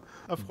 Capcom.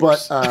 Of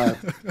course.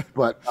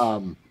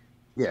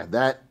 Yeah,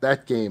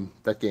 that game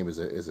is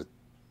a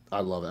I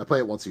love it. I play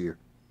it once a year.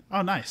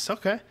 Oh, nice.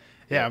 Okay.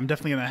 Yeah, I'm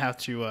definitely gonna have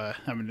to.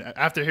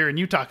 After hearing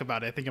you talk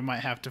about it, I think I might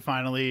have to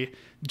finally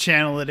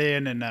channel it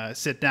in and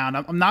sit down.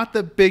 I'm not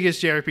the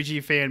biggest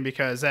JRPG fan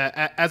because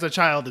as a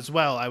child as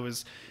well, I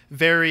was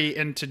very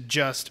into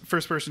just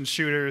first-person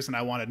shooters, and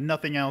I wanted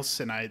nothing else.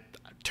 And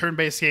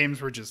turn-based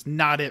games were just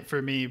not it for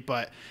me.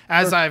 But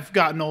as I've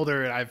gotten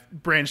older, and I've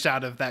branched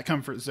out of that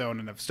comfort zone,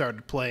 and I've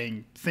started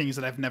playing things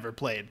that I've never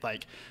played.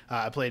 Like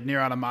I played Nier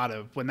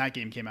Automata when that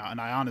game came out,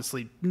 and I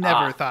honestly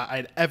never thought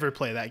I'd ever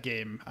play that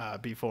game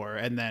before.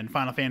 And then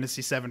Final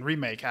Fantasy VII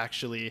Remake,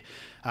 actually,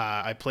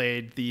 I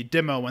played the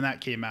demo when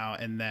that came out,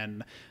 and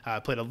then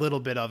played a little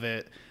bit of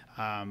it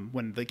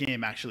when the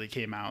game actually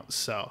came out.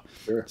 So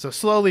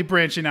slowly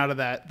branching out of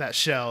that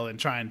shell and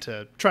trying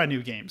to try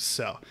new games.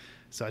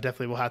 So I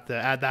definitely will have to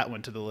add that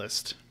one to the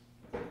list.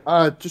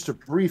 Just a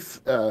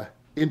brief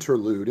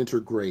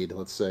intergrade,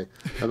 let's say,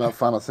 about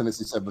Final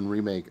Fantasy VII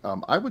Remake.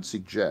 I would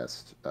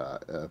suggest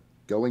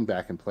going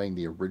back and playing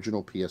the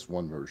original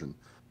PS1 version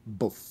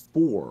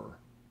before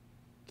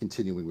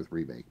continuing with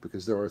Remake,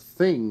 because there are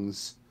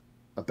things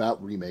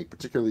about Remake,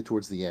 particularly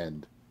towards the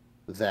end,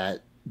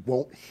 that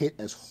won't hit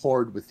as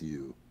hard with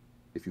you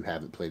if you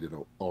haven't played it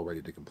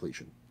already to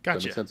completion. Gotcha.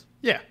 Does that make sense?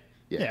 Yeah,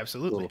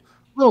 absolutely.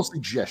 Little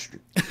suggestion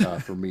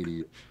for me to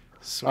you.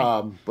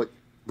 Sweet.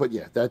 But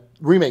yeah, that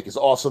Remake is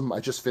awesome. I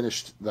just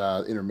finished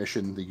the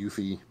intermission, the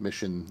Yuffie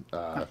mission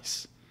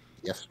Nice.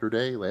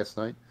 last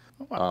night.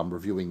 Oh, wow.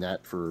 Reviewing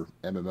that for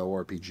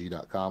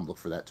MMORPG.com. Look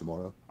for that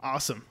tomorrow.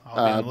 Awesome. I'll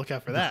be on the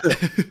lookout for that.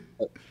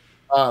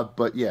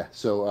 But yeah,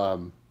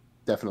 so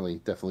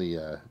definitely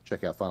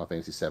check out Final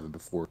Fantasy VII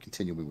before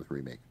continuing with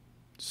Remake.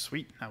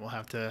 Sweet. I will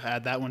have to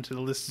add that one to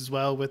the list as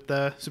well with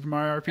Super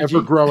Mario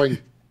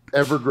RPG.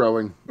 Ever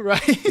growing.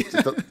 Right.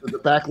 The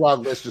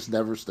backlog list just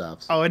never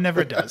stops. Oh, it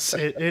never does.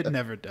 It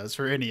never does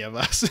for any of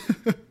us.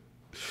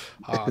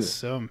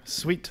 Awesome.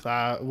 Sweet.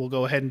 We'll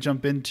go ahead and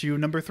jump into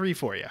number 3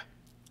 for you.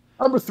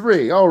 Number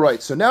 3. All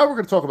right. So now we're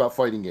going to talk about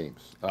fighting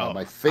games.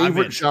 My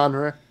favorite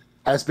genre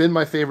has been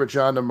my favorite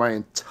genre my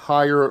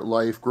entire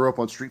life. Grew up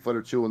on Street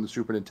Fighter 2 on the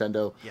Super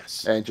Nintendo.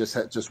 Yes. And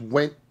just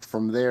went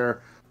from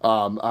there.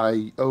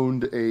 I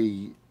owned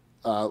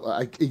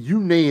you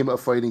name a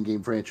fighting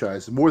game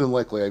franchise, more than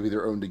likely I've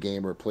either owned a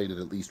game or played it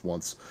at least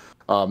once.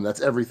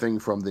 That's everything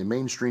from the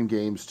mainstream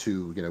games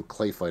to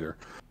Clay Fighter.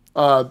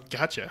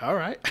 Gotcha. All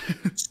right.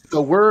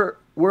 So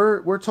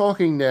we're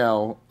talking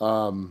now.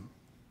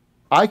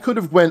 I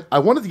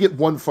wanted to get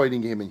one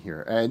fighting game in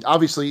here, and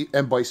obviously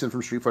M. Bison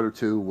from Street Fighter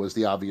 2 was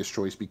the obvious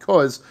choice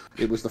because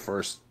it was the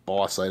first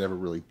boss I'd ever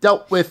really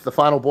dealt with, the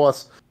final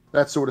boss,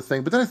 that sort of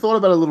thing. But then I thought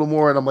about it a little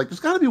more, and I'm like, there's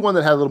got to be one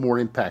that had a little more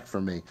impact for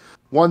me.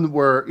 One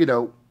where,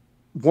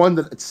 one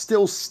that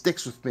still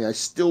sticks with me. I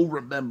still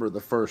remember the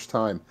first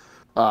time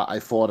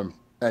I fought him.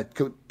 It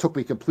took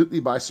me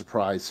completely by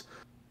surprise.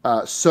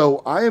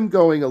 So I am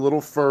going a little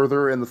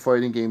further in the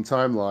fighting game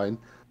timeline.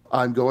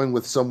 I'm going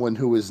with someone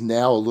who is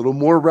now a little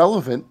more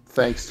relevant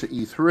thanks to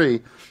E3,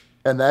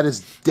 and that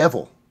is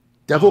Devil.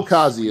 Devil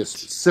Kazuya,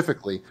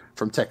 specifically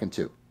from Tekken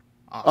 2.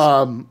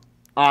 Awesome.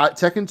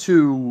 Tekken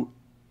 2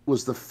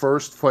 was the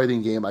first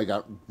fighting game I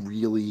got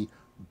really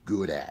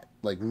good at.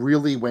 Like,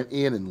 really went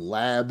in and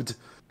labbed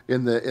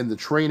in the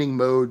training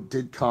mode,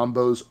 did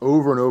combos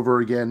over and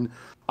over again.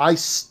 I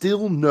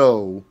still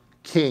know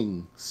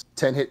King's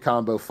 10-hit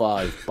combo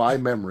 5 by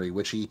memory,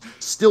 which he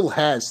still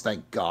has,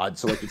 thank God,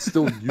 so I can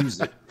still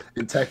use it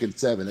in Tekken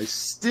 7. I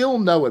still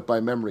know it by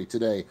memory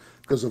today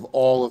because of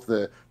all of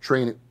the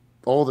training.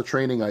 all the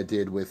training I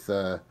did with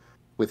him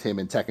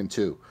in Tekken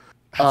 2.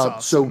 That's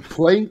awesome.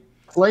 So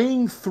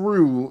playing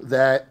through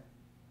that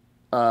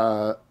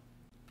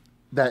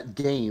that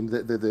game,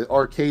 the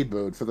arcade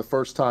mode for the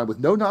first time with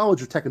no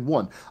knowledge of Tekken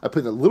 1. I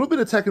played a little bit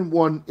of Tekken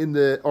 1 in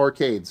the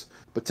arcades,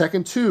 but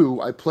Tekken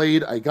 2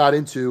 I got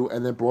into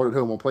and then brought it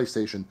home on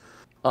PlayStation.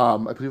 I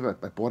believe I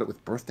bought it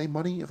with birthday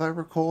money, if I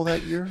recall,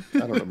 that year. I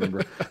don't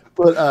remember.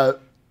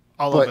 But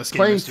all of us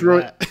playing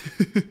through that.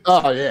 it.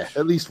 Oh yeah,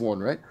 at least one,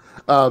 right?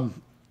 But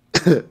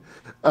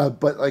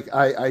like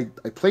I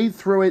played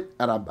through it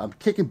and I'm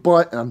kicking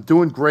butt and I'm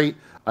doing great.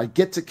 I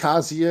get to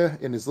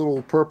Kazuya in his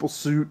little purple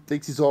suit,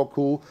 thinks he's all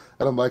cool,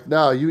 and I'm like,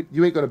 no, you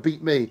ain't gonna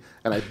beat me.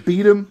 And I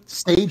beat him,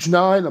 stage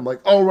 9. I'm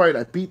like, all right,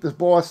 I beat this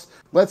boss.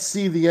 Let's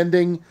see the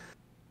ending.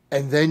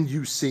 And then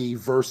you see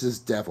versus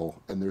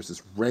Devil, and there's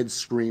this red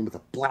screen with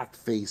a black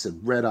face and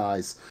red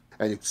eyes,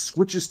 and it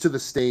switches to the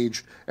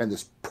stage, and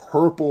this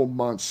purple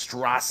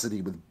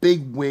monstrosity with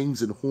big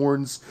wings and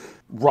horns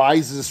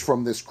rises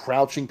from this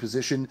crouching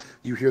position.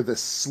 You hear this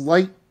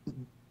slight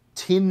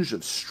tinge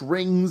of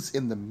strings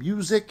in the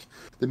music.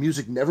 The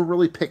music never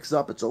really picks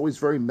up. It's always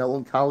very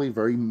melancholy,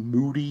 very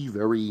moody,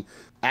 very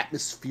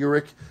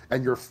atmospheric,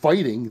 and you're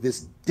fighting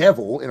this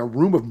devil in a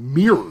room of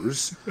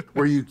mirrors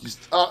where you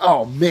just,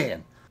 oh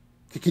man.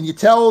 Can you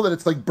tell that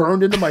it's like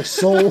burned into my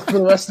soul for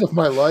the rest of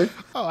my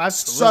life? Oh,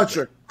 absolutely. Such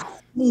a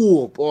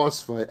cool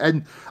boss fight.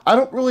 And I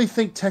don't really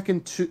think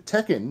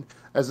Tekken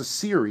as a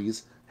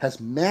series has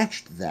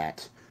matched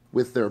that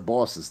with their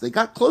bosses. They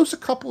got close a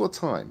couple of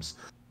times.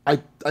 I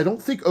don't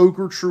think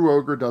True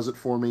Ogre does it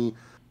for me.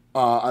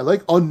 I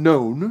like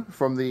Unknown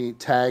from the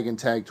Tag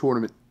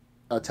Tournament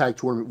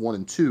 1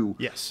 and 2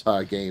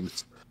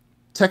 games.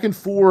 Tekken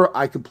 4,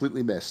 I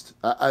completely missed.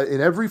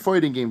 In every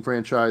fighting game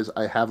franchise,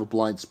 I have a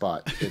blind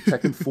spot.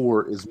 Tekken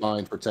 4 is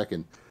mine for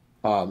Tekken.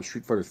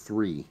 Street Fighter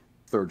 3,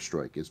 Third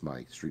Strike is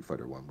my Street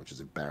Fighter 1, which is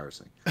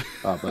embarrassing.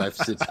 But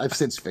I've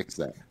since fixed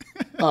that.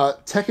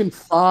 Tekken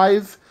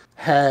 5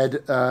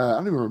 had I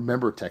don't even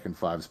remember Tekken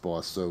 5's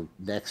boss. So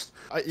next,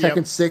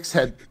 Tekken 6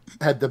 had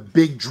the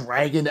big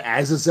dragon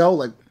Azazel.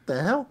 Like the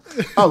hell?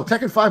 Oh,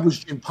 Tekken 5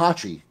 was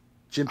Jinpachi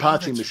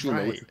Machine,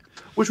 right.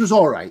 which was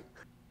all right.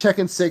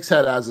 Tekken 6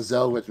 had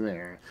Azazel, which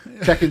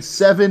Tekken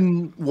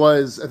 7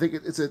 was, I think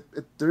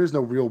there is no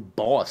real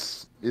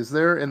boss, is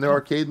there, in the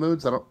arcade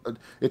modes?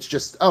 It's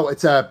just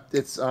it's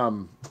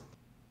the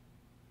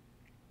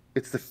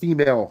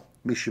female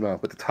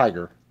Mishima with the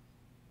tiger,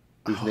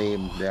 whose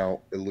name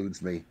now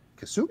eludes me.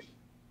 Kasumi?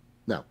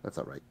 No, that's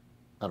not right.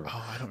 I don't know.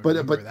 I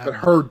don't but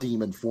her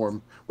demon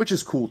form, which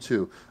is cool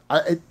too.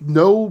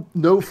 No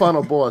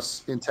final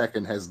boss in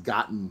Tekken has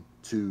gotten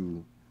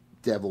to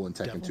Devil in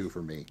Tekken 2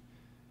 for me.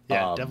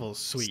 Yeah, Devil's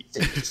sweet.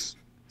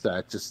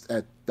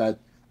 That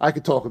I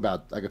could talk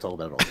about it all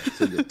day.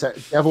 So, yeah,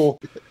 Devil.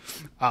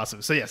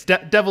 Awesome. So yes,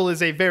 Devil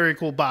is a very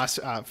cool boss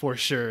for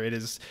sure. It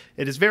is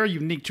very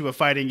unique to a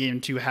fighting game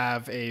to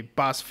have a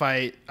boss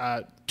fight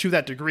to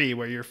that degree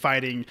where you're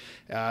fighting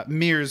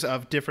mirrors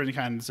of different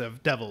kinds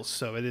of devils.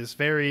 So it is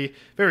very,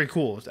 very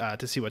cool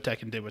to see what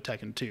Tekken did with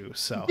Tekken 2.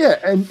 So yeah,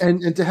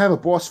 and to have a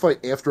boss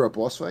fight after a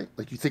boss fight,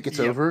 like you think it's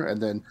over,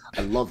 and then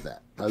I love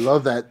that. I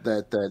love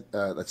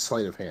that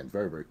sleight of hand.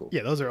 Very, very cool.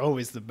 Yeah, those are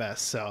always the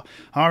best. So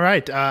all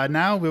right,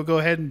 now we'll go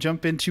ahead and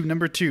jump into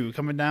number 2,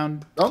 coming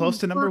down close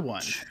to number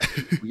 1.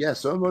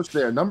 Yes, almost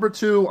there. Number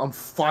 2, I'm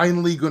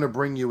finally going to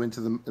bring you into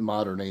the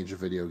modern age of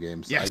video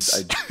games.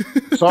 Yes.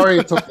 Sorry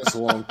it took this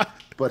long,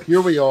 but here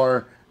we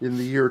are in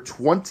the year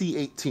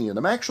 2018, and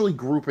I'm actually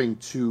grouping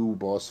 2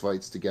 boss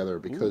fights together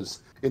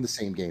because in the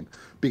same game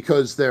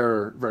because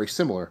they're very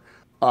similar.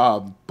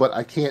 But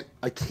I can't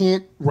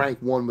rank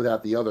one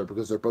without the other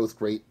because they're both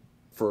great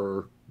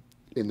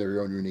in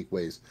their own unique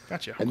ways.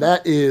 Gotcha. And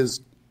that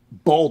is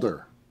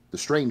Baldur, the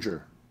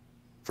Stranger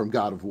from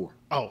God of War.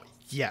 Oh,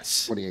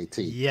 yes.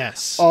 2018.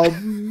 Yes.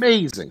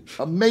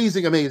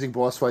 Amazing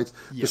boss fights.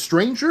 Yep. The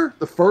Stranger,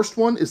 the first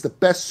one, is the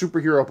best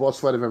superhero boss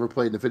fight I've ever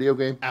played in a video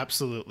game.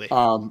 Absolutely.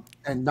 And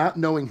not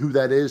knowing who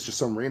that is, just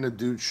some random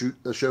dude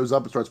shows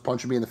up and starts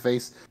punching me in the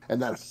face,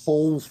 and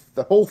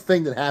the whole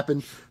thing that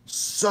happened,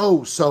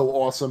 so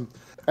awesome.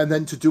 And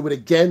then to do it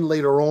again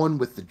later on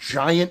with the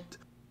giant.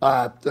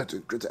 The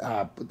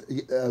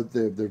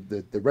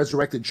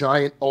resurrected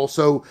giant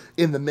also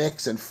in the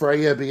mix, and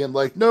Freya being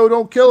like, "No,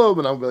 don't kill him,"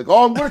 and I'm like,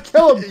 "Oh, I'm going to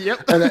kill him!"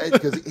 Yep, and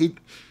because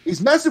he's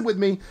messing with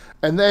me,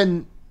 and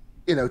then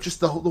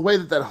just the way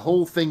that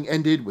whole thing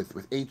ended with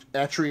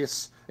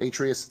Atreus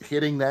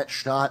hitting that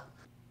shot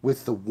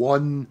with the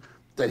one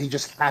that he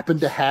just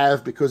happened to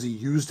have because he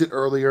used it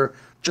earlier.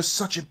 Just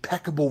such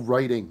impeccable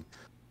writing.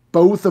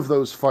 Both of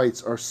those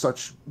fights are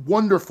such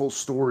wonderful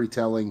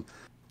storytelling.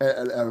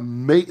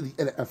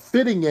 A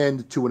fitting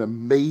end to an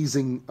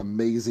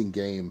amazing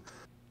game.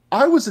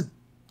 I was a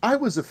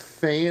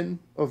fan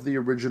of the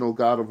original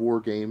God of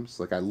War games.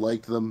 Like I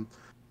liked them.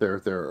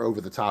 They're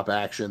over the top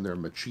action. They're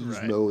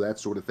machismo, that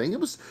sort of thing. It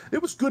was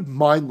good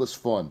mindless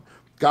fun.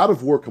 God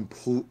of War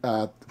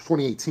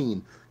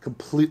 2018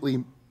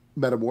 completely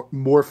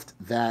metamorphed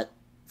that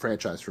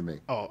franchise for me.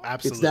 Oh,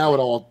 absolutely. It's now an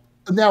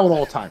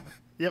all timer.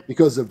 Yep.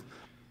 Because of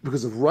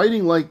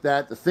writing like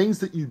that, the things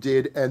that you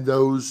did, and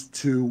those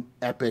two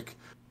epic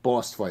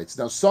boss fights.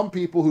 Now, some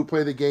people who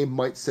play the game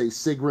might say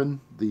Sigrun,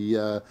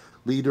 the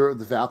leader of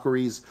the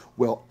Valkyries.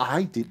 Well,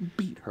 I didn't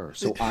beat her,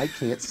 so I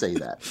can't say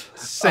that.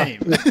 Same.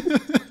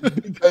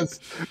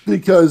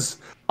 Because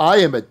I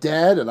am a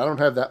dad and I don't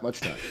have that much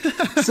time.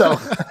 So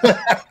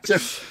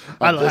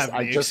I don't have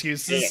any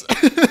excuses.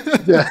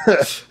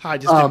 I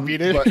just didn't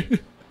beat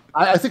it.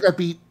 I think I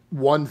beat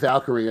one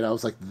Valkyrie and I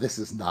was like, this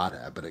is not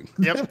happening.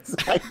 Yep.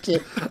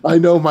 I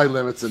know my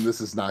limits and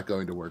this is not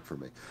going to work for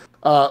me.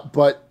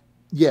 But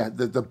yeah,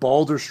 the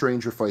Baldur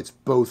Stranger fights,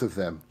 both of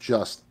them,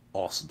 just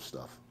awesome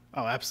stuff.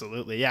 Oh,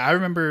 absolutely. Yeah, I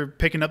remember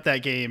picking up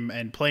that game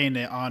and playing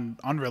it on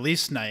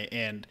release night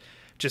and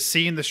just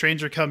seeing the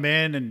stranger come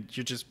in and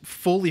you're just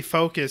fully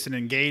focused and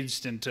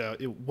engaged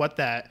into what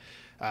that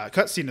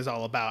cutscene is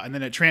all about. And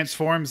then it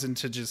transforms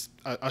into just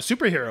a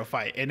superhero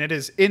fight. And it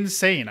is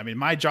insane. I mean,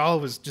 my jaw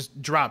was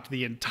just dropped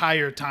the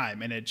entire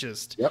time. And it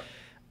just... Yep.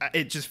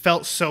 It just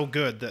felt so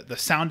good. The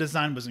sound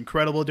design was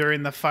incredible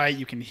during the fight.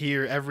 You can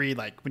hear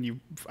when you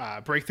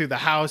break through the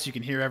house, you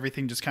can hear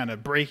everything just kind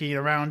of breaking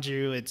around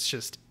you.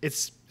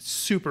 It's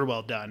super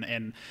well done.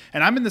 And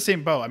I'm in the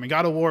same boat. I mean,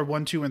 God of War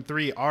 1, 2, and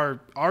 3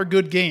 are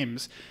good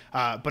games,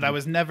 but I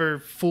was never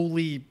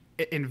fully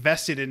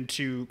invested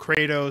into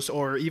Kratos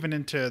or even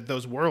into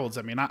those worlds.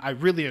 I mean, I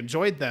really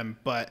enjoyed them,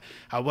 but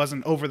I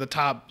wasn't over the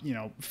top,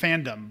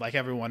 fandom like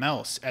everyone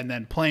else. And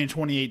then playing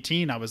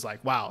 2018, I was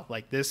like, wow,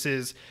 like this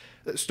is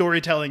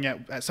storytelling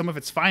at some of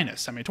its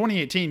finest. I mean,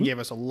 2018 gave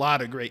us a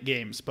lot of great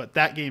games, but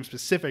that game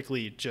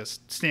specifically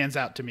just stands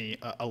out to me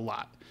a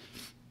lot.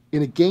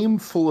 In a game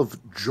full of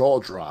jaw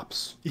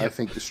drops, yep. I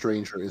think The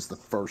Stranger is the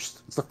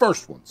first. It's the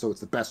first one, so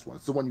it's the best one.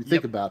 It's the one you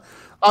think about.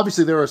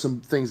 Obviously, there are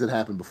some things that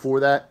happened before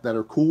that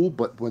are cool,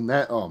 but when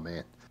that, oh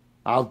man,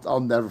 I'll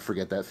never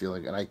forget that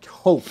feeling. And I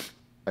hope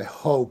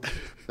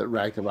that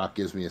Ragnarok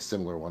gives me a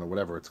similar one or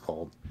whatever it's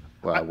called.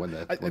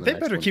 They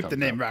better keep the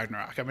name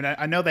Ragnarok. I mean,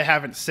 I know they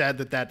haven't said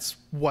that that's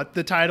what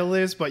the title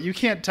is, but you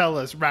can't tell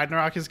us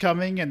Ragnarok is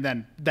coming and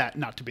then that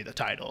not to be the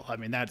title. I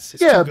mean, it's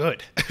too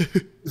good.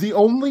 The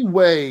only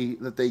way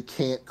that they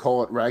can't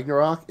call it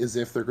Ragnarok is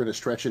if they're going to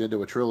stretch it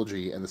into a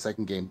trilogy and the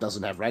second game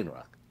doesn't have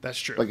Ragnarok. That's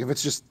true. Like if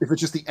it's just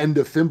the end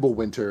of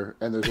Fimbulwinter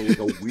and there's only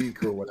a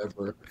week or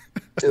whatever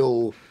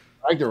till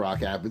Ragnarok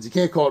happens, you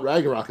can't call it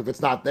Ragnarok if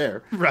it's not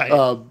there. Right.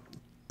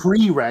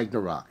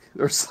 Pre-Ragnarok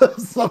or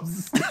something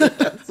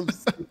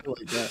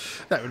like that.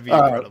 That would be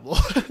incredible.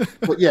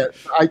 But yeah,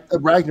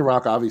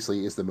 Ragnarok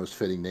obviously is the most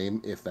fitting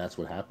name if that's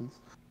what happens.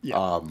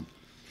 Yeah.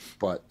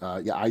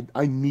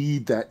 I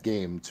need that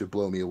game to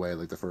blow me away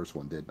like the first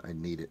one did. I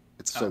need it.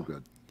 It's so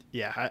good.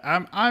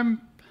 Yeah, I'm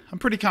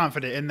pretty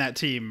confident in that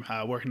team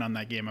working on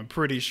that game. I'm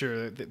pretty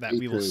sure that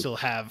we will still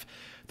have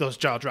those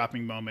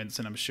jaw-dropping moments,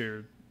 and I'm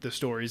sure the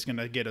story's going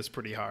to get us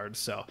pretty hard.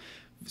 So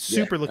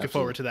super looking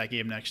forward to that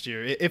game next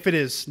year. If it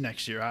is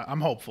next year, I'm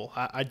hopeful.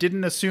 I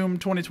didn't assume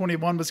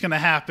 2021 was going to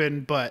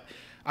happen, but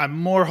I'm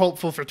more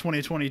hopeful for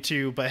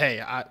 2022. But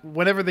hey,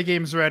 whenever the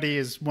game's ready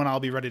is when I'll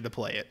be ready to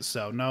play it.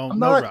 So no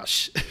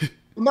rush.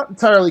 I'm not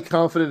entirely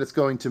confident it's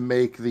going to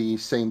make the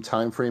same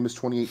time frame as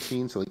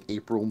 2018. So like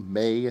April,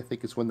 May, I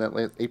think is when that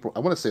last April. I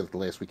want to say like the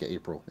last week of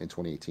April in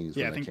 2018 is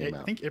when that came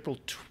out. I think April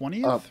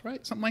 20th,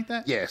 right? Something like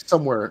that. Yeah,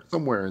 somewhere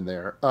in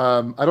there.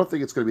 I don't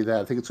think it's going to be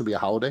that. I think it's going to be a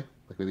holiday,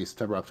 like maybe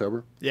September,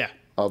 October. Yeah.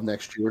 Of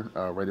next year,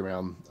 right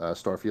around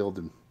Starfield,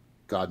 and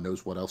God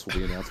knows what else will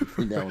be announced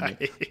between now and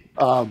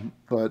then.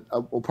 But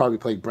we'll probably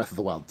play Breath of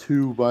the Wild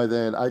 2 by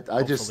then.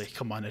 Hopefully,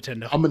 come on,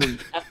 Nintendo.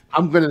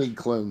 I'm gonna need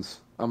clones.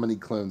 I'm gonna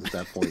need clones at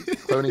that point.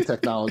 Cloning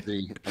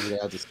technology. I'm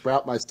gonna have to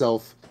sprout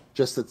myself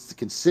just that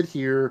can sit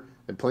here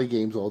and play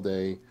games all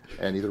day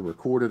and either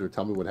record it or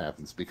tell me what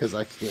happens because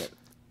I can't.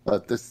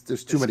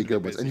 There's too many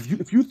good ones. And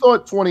if you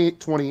thought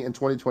 2020 and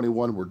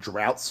 2021 were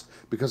droughts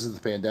because of the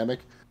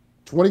pandemic,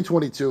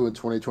 2022 and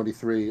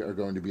 2023 are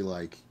going to be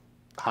like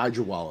hide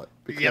your wallet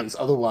because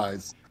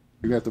otherwise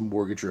you're gonna have to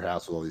mortgage your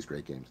house with all these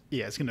great games.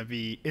 Yeah, it's gonna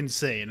be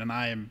insane, and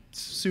I am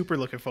super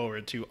looking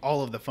forward to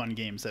all of the fun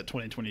games that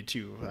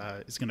 2022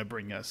 is gonna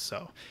bring us.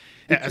 So,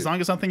 as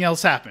long as something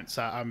else happens,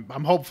 I'm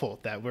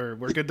hopeful that we're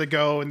good to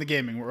go in the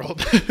gaming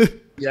world.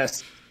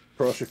 Yes,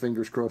 cross your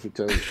fingers, cross your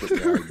toes. But yeah,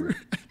 I agree.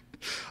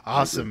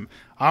 Awesome.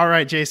 All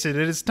right, Jason,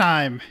 it is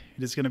time.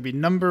 It is going to be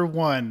number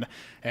 1,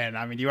 and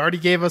I mean, you already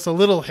gave us a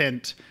little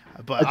hint.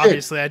 But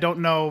obviously, I don't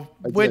know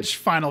which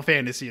Final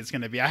Fantasy it's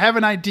going to be. I have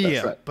an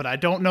idea, but I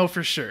don't know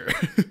for sure.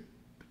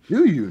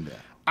 Do you know?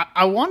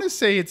 I want to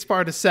say it's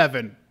part of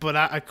 7, but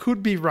I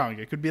could be wrong.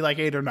 It could be like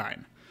 8 or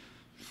 9.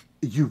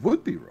 You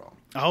would be wrong.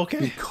 Okay.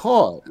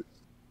 Because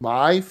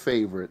my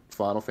favorite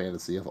Final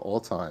Fantasy of all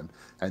time,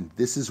 and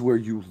this is where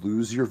you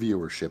lose your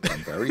viewership,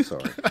 I'm very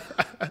sorry,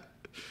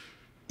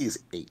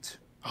 is 8.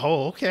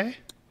 Oh, okay.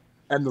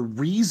 And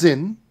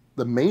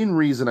the main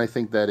reason I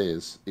think that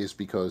is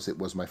because it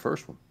was my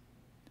first one.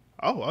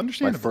 Oh,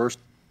 understandable.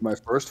 My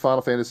first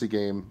Final Fantasy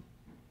game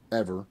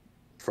ever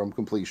from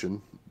completion,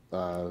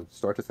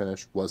 start to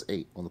finish, was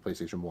 8 on the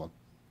PlayStation 1.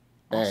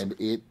 Awesome.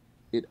 And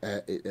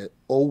it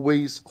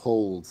always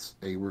holds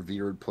a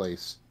revered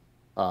place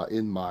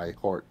in my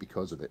heart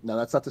because of it. Now,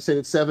 that's not to say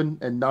that 7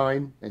 and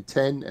 9 and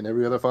 10 and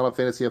every other Final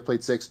Fantasy I've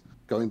played 6,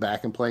 going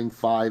back and playing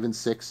 5 and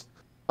 6,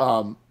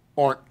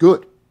 aren't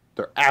good.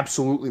 They're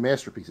absolutely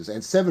masterpieces.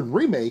 And 7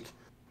 Remake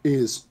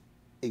is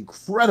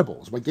incredible. It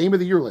was my game of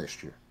the year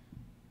last year.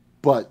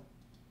 But,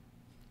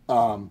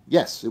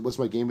 yes, it was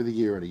my game of the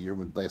year in a year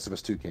when Last of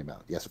Us 2 came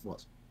out. Yes, it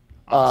was.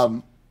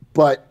 Awesome.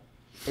 But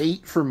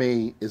 8 for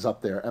me is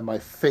up there. And my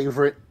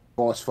favorite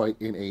boss fight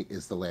in 8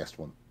 is the last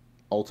one,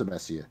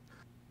 Ultimecia.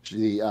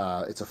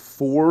 It's a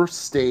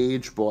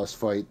 4-stage boss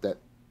fight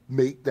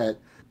that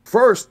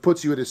first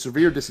puts you at a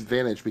severe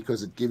disadvantage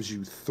because it gives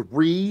you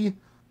 3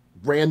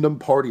 random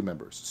party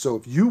members. So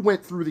if you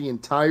went through the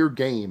entire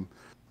game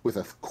with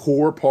a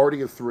core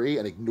party of 3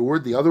 and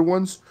ignored the other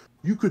ones,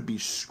 you could be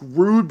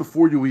screwed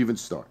before you even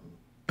start.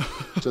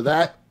 So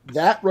that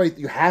right,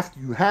 you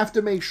have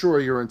to make sure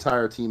your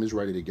entire team is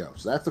ready to go.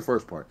 So that's the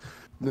first part.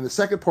 And then the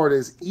second part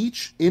is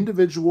each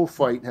individual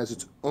fight has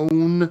its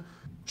own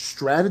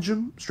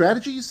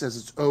strategies, has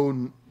its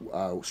own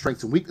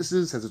strengths and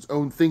weaknesses, has its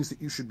own things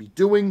that you should be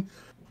doing.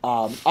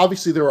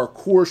 Obviously, there are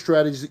core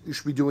strategies that you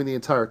should be doing the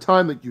entire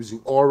time, like using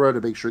aura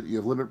to make sure that you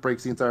have limit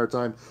breaks the entire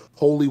time,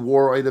 holy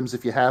war items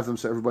if you have them,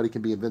 so everybody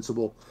can be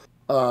invincible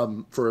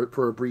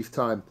for a brief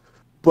time.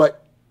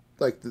 But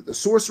like the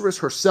sorceress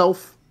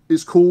herself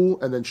is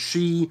cool, and then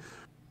she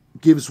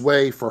gives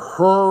way for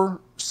her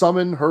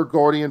summon, her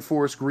guardian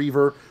force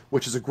Griever,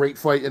 which is a great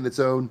fight in its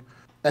own.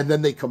 And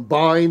then they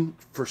combine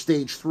for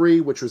stage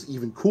 3, which was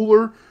even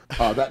cooler.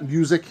 That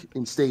music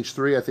in stage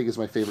 3, I think, is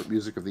my favorite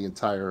music of the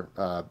entire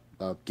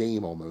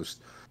game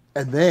almost.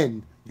 And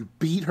then you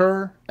beat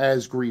her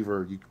as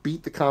Griever. You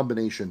beat the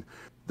combination.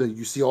 Then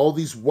you see all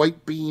these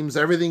white beams.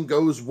 Everything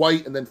goes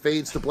white and then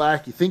fades to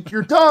black. You think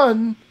you're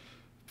done.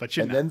 But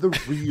you're and not. Then the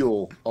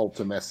real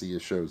Ultimecia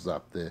shows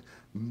up. The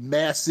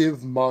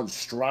massive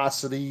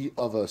monstrosity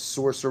of a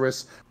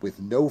sorceress with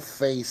no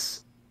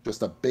face.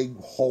 Just a big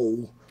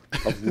hole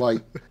of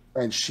light,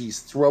 and she's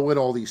throwing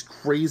all these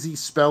crazy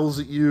spells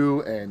at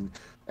you, and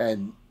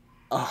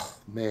oh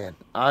man,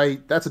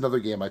 that's another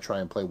game I try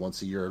and play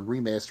once a year, and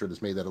Remastered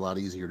has made that a lot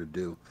easier to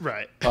do.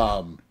 Right.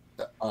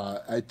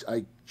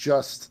 I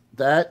just,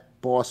 that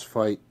boss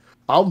fight,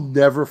 I'll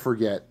never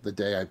forget the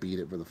day I beat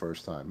it for the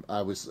first time.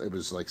 It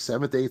was like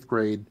 7th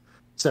grade,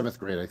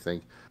 I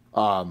think.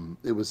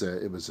 It was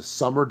a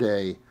summer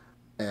day,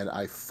 and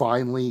I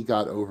finally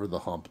got over the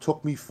hump.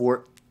 Took me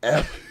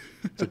forever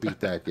to beat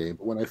that game.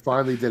 But when I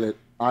finally did it,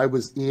 I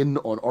was in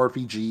on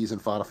RPGs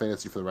and Final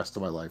Fantasy for the rest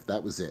of my life.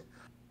 That was it.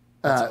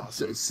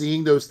 Awesome.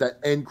 Seeing that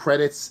end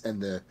credits and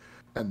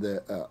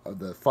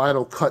the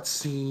final cut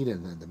scene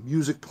and then the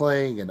music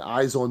playing and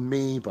Eyes on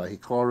Me by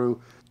Hikaru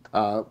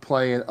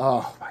playing.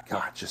 Oh my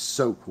god, just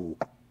so cool.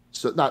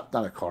 So not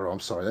Hikaru,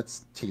 I'm sorry,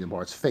 that's Kingdom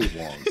Hearts. Faye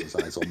Wong's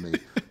Eyes on Me.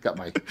 Got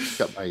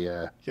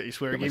your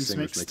swear games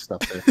mixed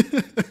up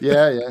there.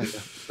 Yeah.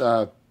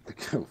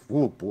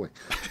 Oh boy.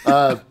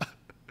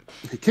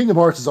 Kingdom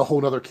Hearts is a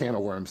whole other can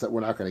of worms that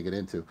we're not going to get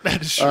into.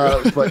 That is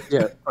true. But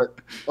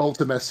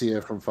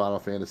Ultimecia from Final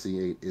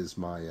Fantasy VIII is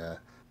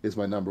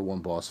my number one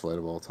boss fight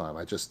of all time.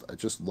 I just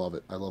love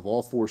it. I love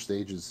all 4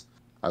 stages.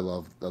 I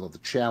love the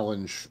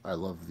challenge. I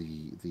love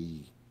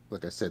the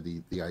like I said,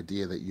 the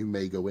idea that you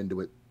may go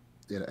into it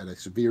at a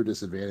severe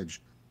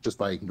disadvantage just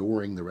by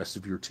ignoring the rest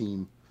of your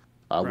team,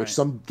 right. Which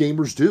some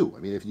gamers do.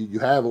 I mean, if you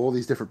have all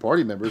these different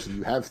party members and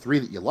you have 3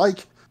 that you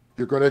like,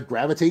 you're going to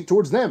gravitate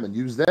towards them and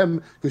use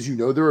them because you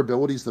know their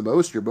abilities the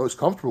most. You're most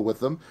comfortable with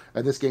them,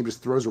 and this game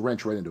just throws a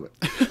wrench right into it.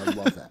 I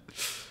love that.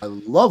 I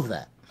love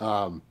that.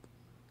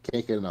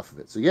 Can't get enough of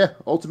it. So yeah,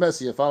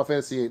 Ultimecia, Final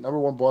Fantasy VIII, number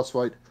 1 boss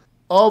fight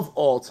of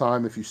all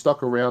time. If you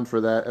stuck around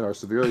for that and are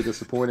severely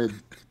disappointed,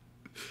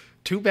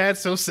 too bad,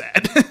 so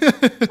sad.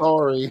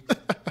 Sorry.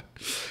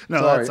 No,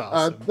 Sorry. That's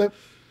awesome.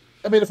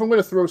 I mean, if I'm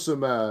going to throw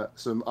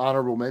some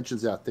honorable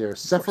mentions out there,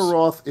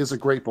 Sephiroth is a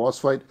great boss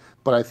fight,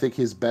 but I think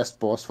his best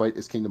boss fight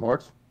is Kingdom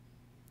Hearts.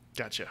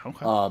 Gotcha.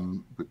 Okay.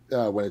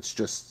 When it's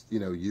just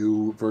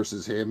you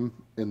versus him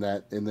in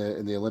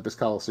the Olympus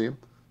Coliseum.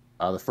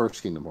 The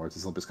first Kingdom Hearts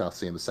is Olympus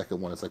Coliseum. The second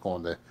one is like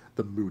on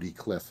the moody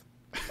cliff.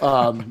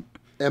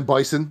 And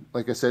Bison,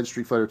 like I said,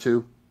 Street Fighter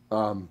 2.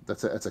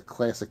 That's a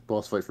classic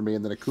boss fight for me.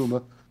 And then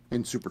Akuma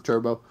in Super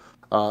Turbo.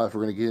 If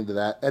we're going to get into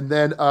that, and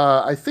then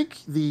I think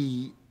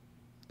the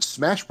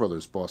Smash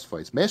Brothers boss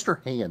fights,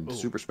 Master Hand, Ooh.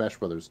 Super Smash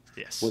Brothers,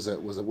 yes.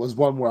 was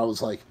one where I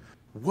was like,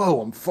 whoa,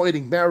 I'm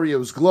fighting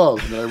Mario's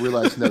glove, and then I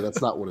realized no,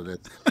 that's not what it is.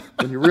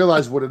 When you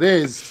realize what it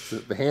is,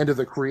 the hand of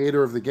the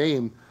creator of the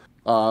game,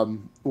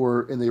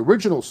 or in the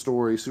original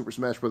story, Super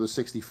Smash Brothers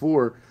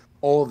 64,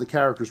 all of the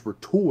characters were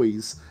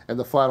toys, and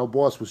the final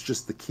boss was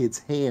just the kid's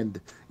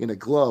hand in a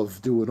glove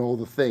doing all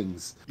the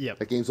things. Yep.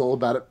 That game's all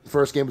about it. The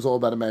first game was all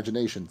about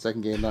imagination.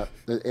 Second game, not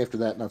after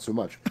that, not so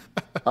much.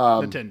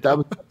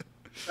 Nintendo.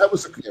 That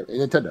was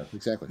Nintendo,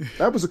 exactly.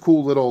 That was a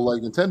cool little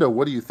like Nintendo.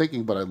 What are you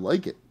thinking? But I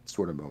like it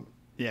sort of moment.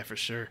 Yeah, for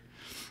sure.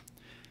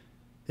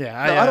 Yeah,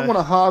 Now, I don't want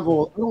to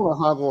hoggle. I don't want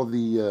to hoggle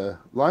the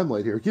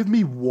limelight here. Give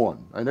me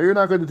one. I know you're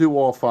not going to do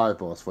all 5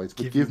 boss fights,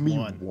 but give me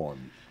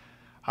one.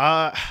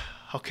 Uh,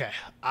 okay.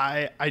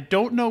 I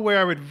don't know where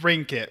I would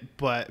rank it,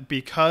 but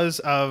because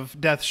of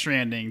Death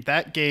Stranding,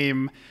 that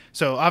game.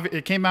 So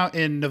it came out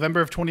in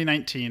November of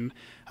 2019.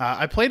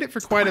 I played it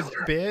for quite a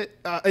bit.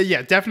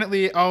 Yeah,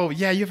 definitely. Oh,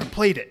 yeah, you haven't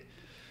played it.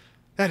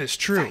 That is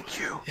true. Thank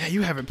you. Yeah,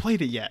 you haven't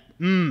played it yet.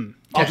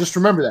 I'll just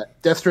remember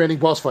that. Death Stranding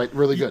boss fight,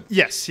 really good.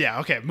 Yes, yeah,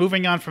 okay.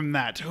 Moving on from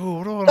that. Oh,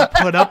 what do I want to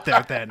put up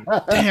there then?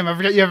 Damn, I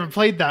forgot you haven't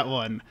played that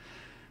one.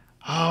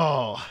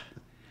 Oh.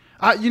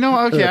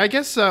 Okay, I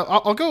guess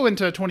I'll go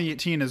into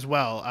 2018 as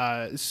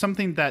well.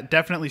 Something that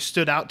definitely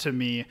stood out to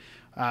me,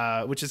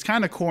 which is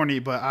kind of corny,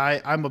 but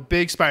I'm a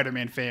big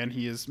Spider-Man fan.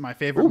 He is my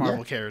favorite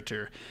Marvel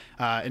character.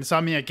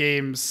 Insomniac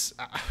Games,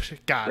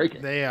 God,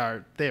 they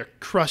are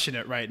crushing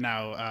it right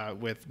now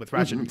with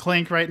Ratchet and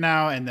Clank right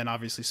now, and then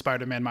obviously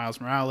Spider-Man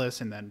Miles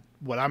Morales, and then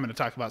what I'm going to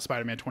talk about,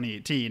 Spider-Man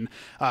 2018.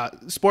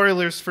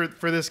 Spoilers for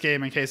this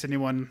game in case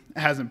anyone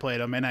hasn't played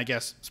them, and I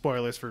guess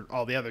spoilers for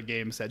all the other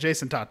games that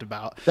Jason talked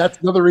about. That's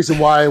another reason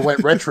why I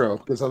went retro,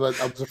 because I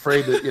was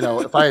afraid that,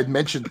 if I had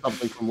mentioned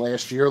something from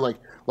last year, like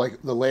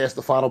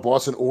the final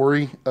boss in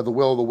Ori, the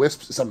Will of the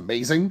Wisps, is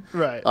amazing,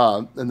 right?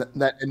 And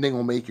that ending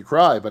will make you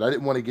cry. But I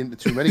didn't want to get into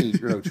too many,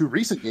 too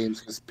recent games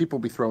because people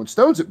will be throwing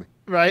stones at me.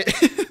 Right.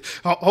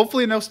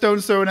 Hopefully no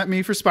stones thrown at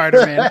me for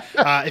Spider-Man.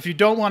 If you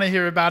don't want to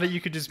hear about it, you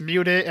could just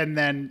mute it and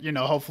then,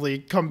 hopefully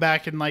come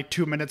back in like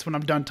 2 minutes when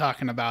I'm done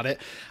talking about it.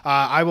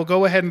 I will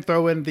go ahead and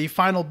throw in the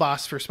final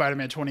boss for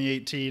Spider-Man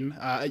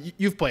 2018.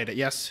 You've played it,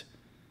 yes?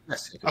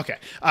 Yes. Okay.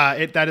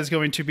 That is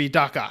going to be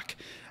Doc Ock.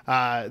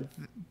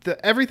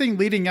 Everything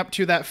leading up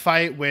to that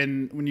fight,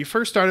 when you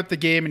first start up the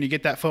game and you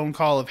get that phone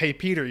call of, "Hey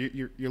Peter,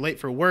 you're late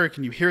for work,"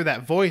 and you hear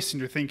that voice and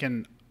you're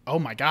thinking, "Oh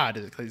my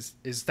God,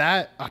 is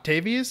that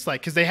Octavius?"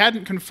 Like, because they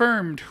hadn't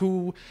confirmed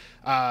who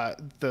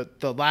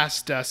the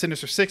last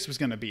Sinister Six was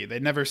going to be. They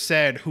never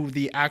said who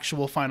the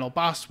actual final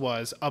boss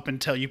was up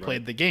until you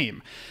played the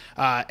game.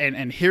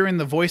 And hearing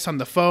the voice on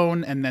the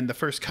phone, and then the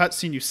first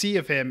cutscene you see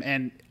of him,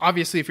 and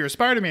obviously if you're a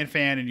Spider-Man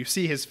fan and you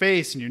see his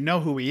face and you know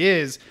who he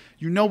is,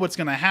 you know what's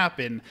going to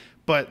happen.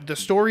 But the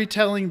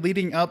storytelling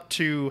leading up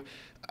to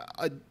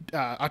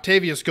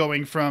Octavius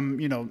going from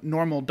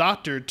normal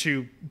doctor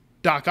to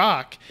Doc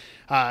Ock,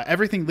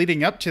 everything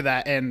leading up to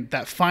that, and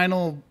that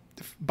final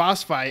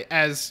boss fight,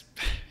 as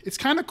it's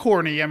kind of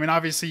corny. I mean,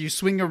 obviously you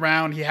swing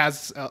around, he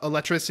has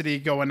electricity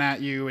going at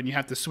you, and you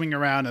have to swing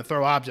around and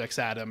throw objects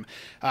at him.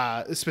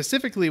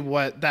 Specifically,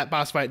 what that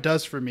boss fight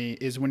does for me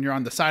is when you're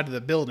on the side of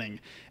the building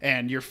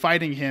and you're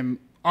fighting him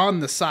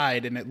on the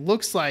side, and it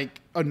looks like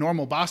a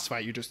normal boss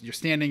fight. You're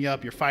standing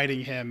up, you're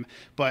fighting him,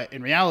 but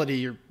in reality,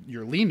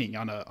 you're leaning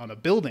on a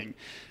building.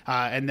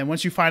 And then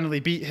once you finally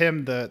beat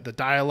him, the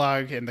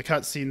dialogue and the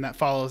cutscene that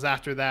follows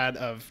after that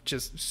of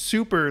just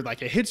super,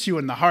 like, it hits you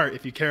in the heart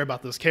if you care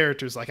about those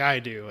characters like I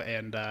do.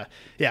 And I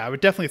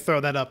would definitely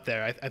throw that up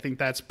there. I think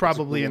that's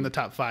probably in the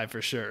top 5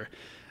 for sure.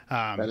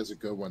 That is a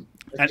good one.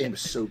 That game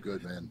is so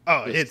good, man.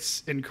 Oh,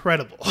 it's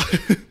incredible.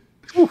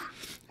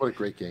 What a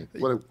great game.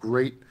 What a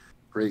great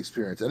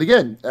experience. And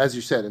again, as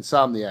you said,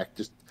 Insomniac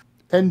just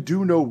can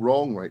do no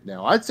wrong right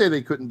now. I'd say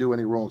they couldn't do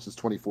any wrong since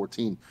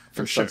 2014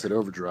 from Sunset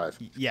Overdrive.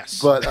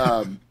 Yes. But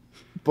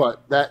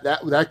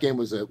that game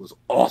was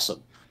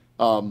awesome.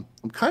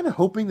 I'm kind of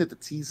hoping that the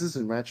teases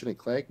in Ratchet and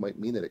Clank might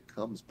mean that it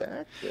comes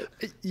back.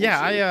 Yeah,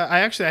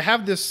 I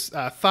have this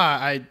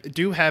thought. I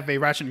do have a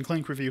Ratchet and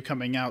Clank review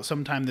coming out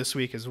sometime this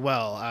week as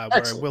well,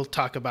 where I will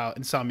talk about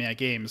Insomniac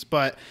Games.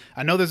 But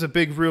I know there's a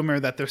big rumor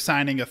that they're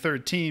signing a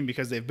third team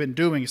because they've been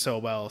doing so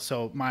well.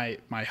 So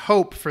my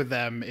hope for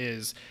them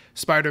is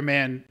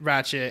Spider-Man,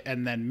 Ratchet,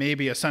 and then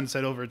maybe a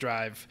Sunset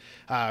Overdrive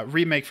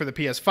remake for the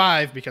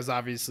PS5, because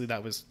obviously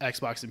that was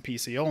Xbox and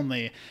PC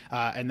only,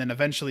 and then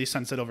eventually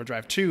Sunset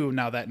Overdrive 2.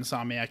 Now that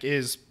Insomniac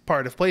is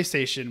part of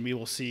PlayStation, we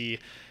will see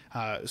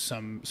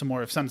some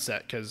more of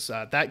Sunset, because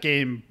that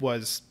game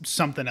was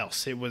something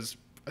else. It was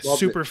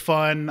super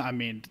fun. I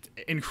mean,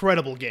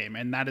 incredible game.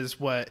 And that is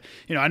what,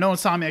 I know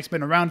Insomniac's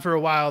been around for a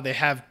while. They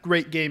have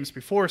great games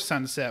before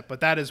Sunset, but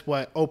that is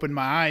what opened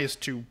my eyes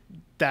to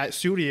that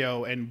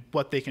studio and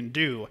what they can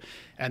do.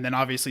 And then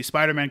obviously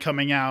Spider-Man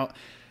coming out,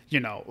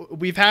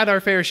 we've had our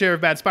fair share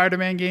of bad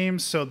Spider-Man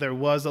games, so there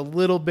was a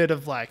little bit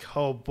of like,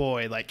 oh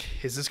boy, like,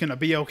 is this going to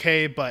be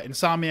okay? But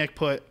Insomniac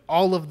put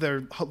all of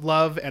their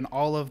love and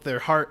all of their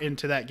heart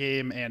into that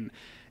game, and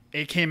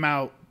it came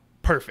out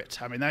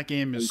perfect. I mean, that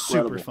game is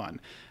super fun.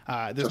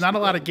 There's not a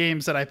lot of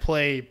games that I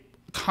play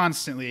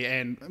constantly,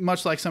 and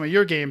much like some of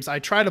your games, I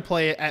try to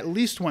play it at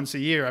least once a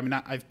year. I mean,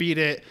 I've beat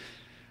it.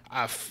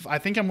 I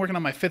think I'm working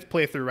on my 5th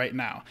playthrough right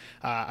now.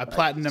 I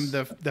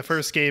platinumed the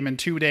first game in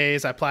 2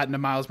 days. I platinumed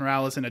Miles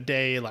Morales in a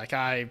day. Like,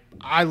 I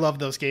love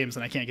those games,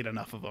 and I can't get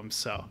enough of them.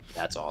 So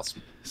that's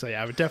awesome. So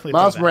yeah, I would definitely.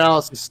 Miles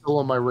Morales is still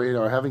on my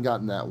radar. I haven't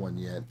gotten that one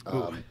yet.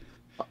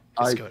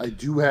 I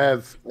do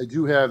have the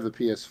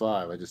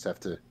PS5. I just have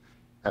to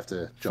have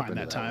to jump Find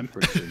into that time.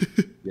 pretty soon.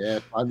 Yeah,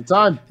 find the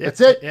time. Yeah, That's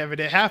it. Yeah, but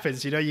it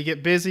happens. You know, you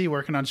get busy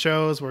working on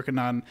shows, working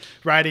on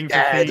writing for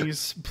Dad.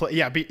 things.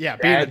 Being a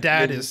Dad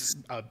dad things. is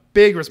a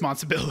big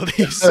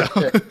responsibility. So,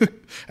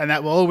 and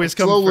that will always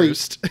come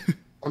first.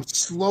 I'm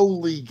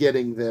slowly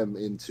getting them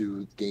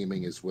into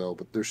gaming as well,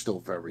 but they're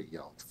still very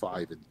young,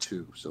 5 and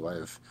 2.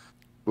 So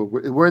but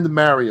we're in the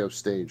Mario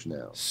stage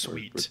now.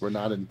 Sweet. We're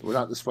not in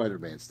the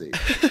Spider-Man stage.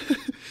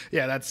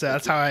 Yeah, that's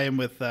how I am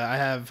with. I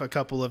have a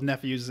couple of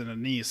nephews and a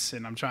niece,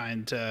 and I'm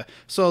trying to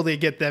slowly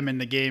get them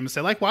into games.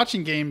 They like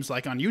watching games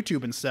like on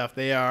YouTube and stuff.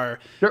 They are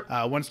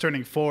one's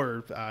turning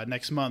 4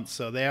 next month,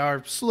 so they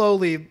are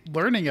slowly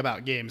learning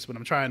about games. But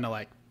I'm trying to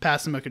like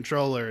pass them a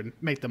controller and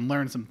make them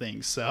learn some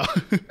things. So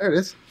There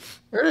it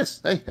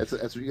is. Hey, that's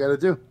what you got to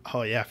do.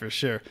 Oh yeah, for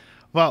sure.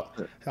 Well,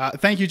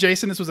 thank you,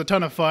 Jason. This was a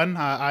ton of fun.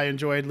 I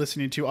enjoyed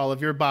listening to all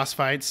of your boss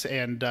fights,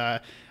 and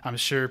I'm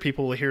sure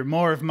people will hear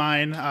more of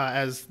mine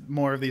as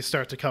more of these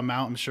start to come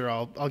out. I'm sure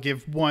I'll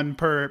give one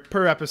per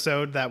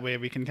episode. That way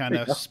we can kind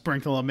of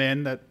sprinkle them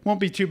in. That won't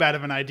be too bad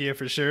of an idea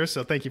for sure.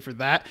 So thank you for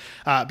that.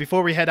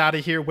 Before we head out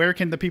of here, where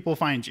can the people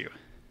find you?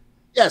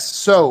 Yes,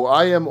 so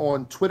I am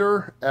on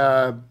Twitter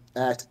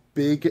at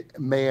Big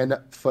Man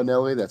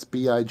Fanelli. That's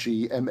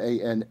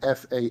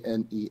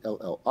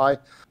BIGMANFANELLI.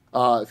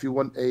 If you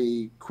want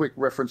a quick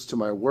reference to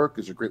my work,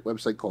 there's a great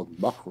website called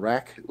Muck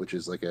Rack, which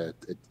is like it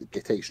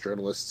takes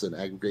journalists and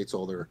aggregates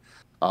all their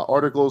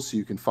articles, so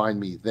you can find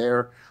me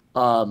there.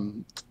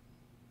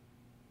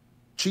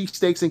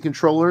 Cheesesteaks and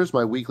Controllers,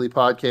 my weekly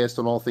podcast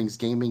on all things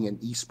gaming and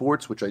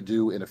esports, which I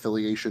do in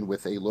affiliation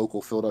with a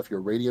local Philadelphia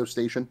radio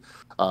station,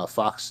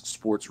 Fox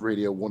Sports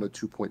Radio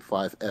 102.5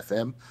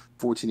 FM,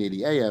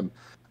 1480 AM.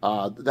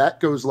 That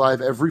goes live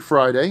every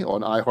Friday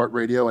on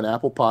iHeartRadio and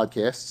Apple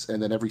Podcasts,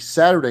 and then every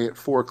Saturday at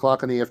 4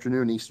 o'clock in the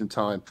afternoon Eastern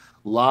Time,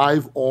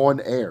 live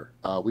on air.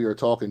 We are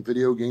talking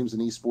video games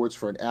and esports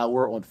for an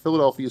hour on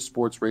Philadelphia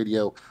Sports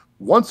Radio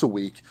once a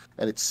week,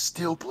 and it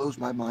still blows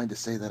my mind to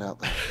say that out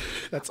loud.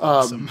 That's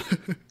awesome.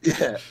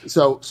 Yeah,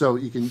 so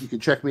you can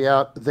check me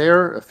out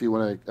there if you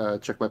want to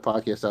check my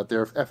podcast out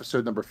there.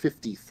 Episode number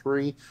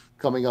 53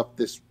 coming up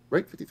this.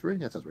 Right, 53? Yeah,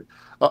 that sounds right.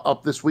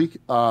 Up this week.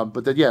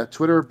 But then, yeah,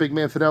 Twitter, Big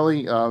Man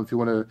Fidelli. If you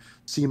want to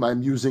see my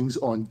musings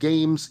on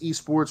games,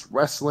 esports,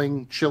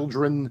 wrestling,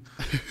 children,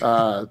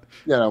 or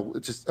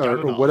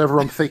whatever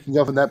I'm thinking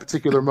of in that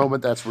particular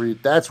moment, that's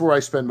where I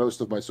spend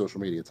most of my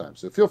social media time.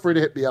 So feel free to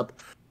hit me up.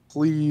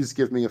 Please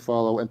give me a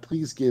follow, and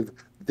please give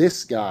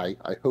this guy,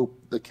 I hope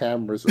the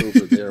camera's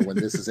over there when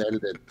this is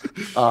edited,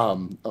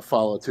 a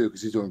follow too,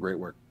 because he's doing great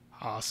work.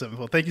 Awesome.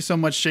 Well, thank you so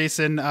much,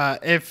 Jason.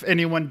 If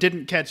anyone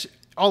didn't catch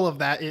all of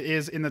that, it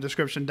is in the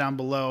description down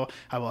below.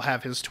 I will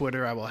have his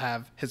Twitter. I will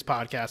have his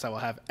podcast. I will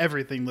have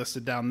everything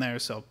listed down there.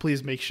 So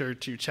please make sure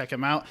to check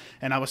him out.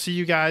 And I will see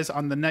you guys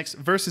on the next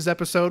Versus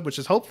episode, which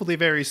is hopefully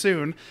very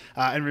soon.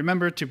 And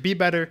remember to be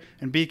better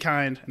and be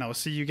kind. And I will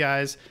see you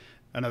guys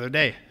another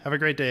day. Have a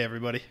great day,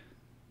 everybody.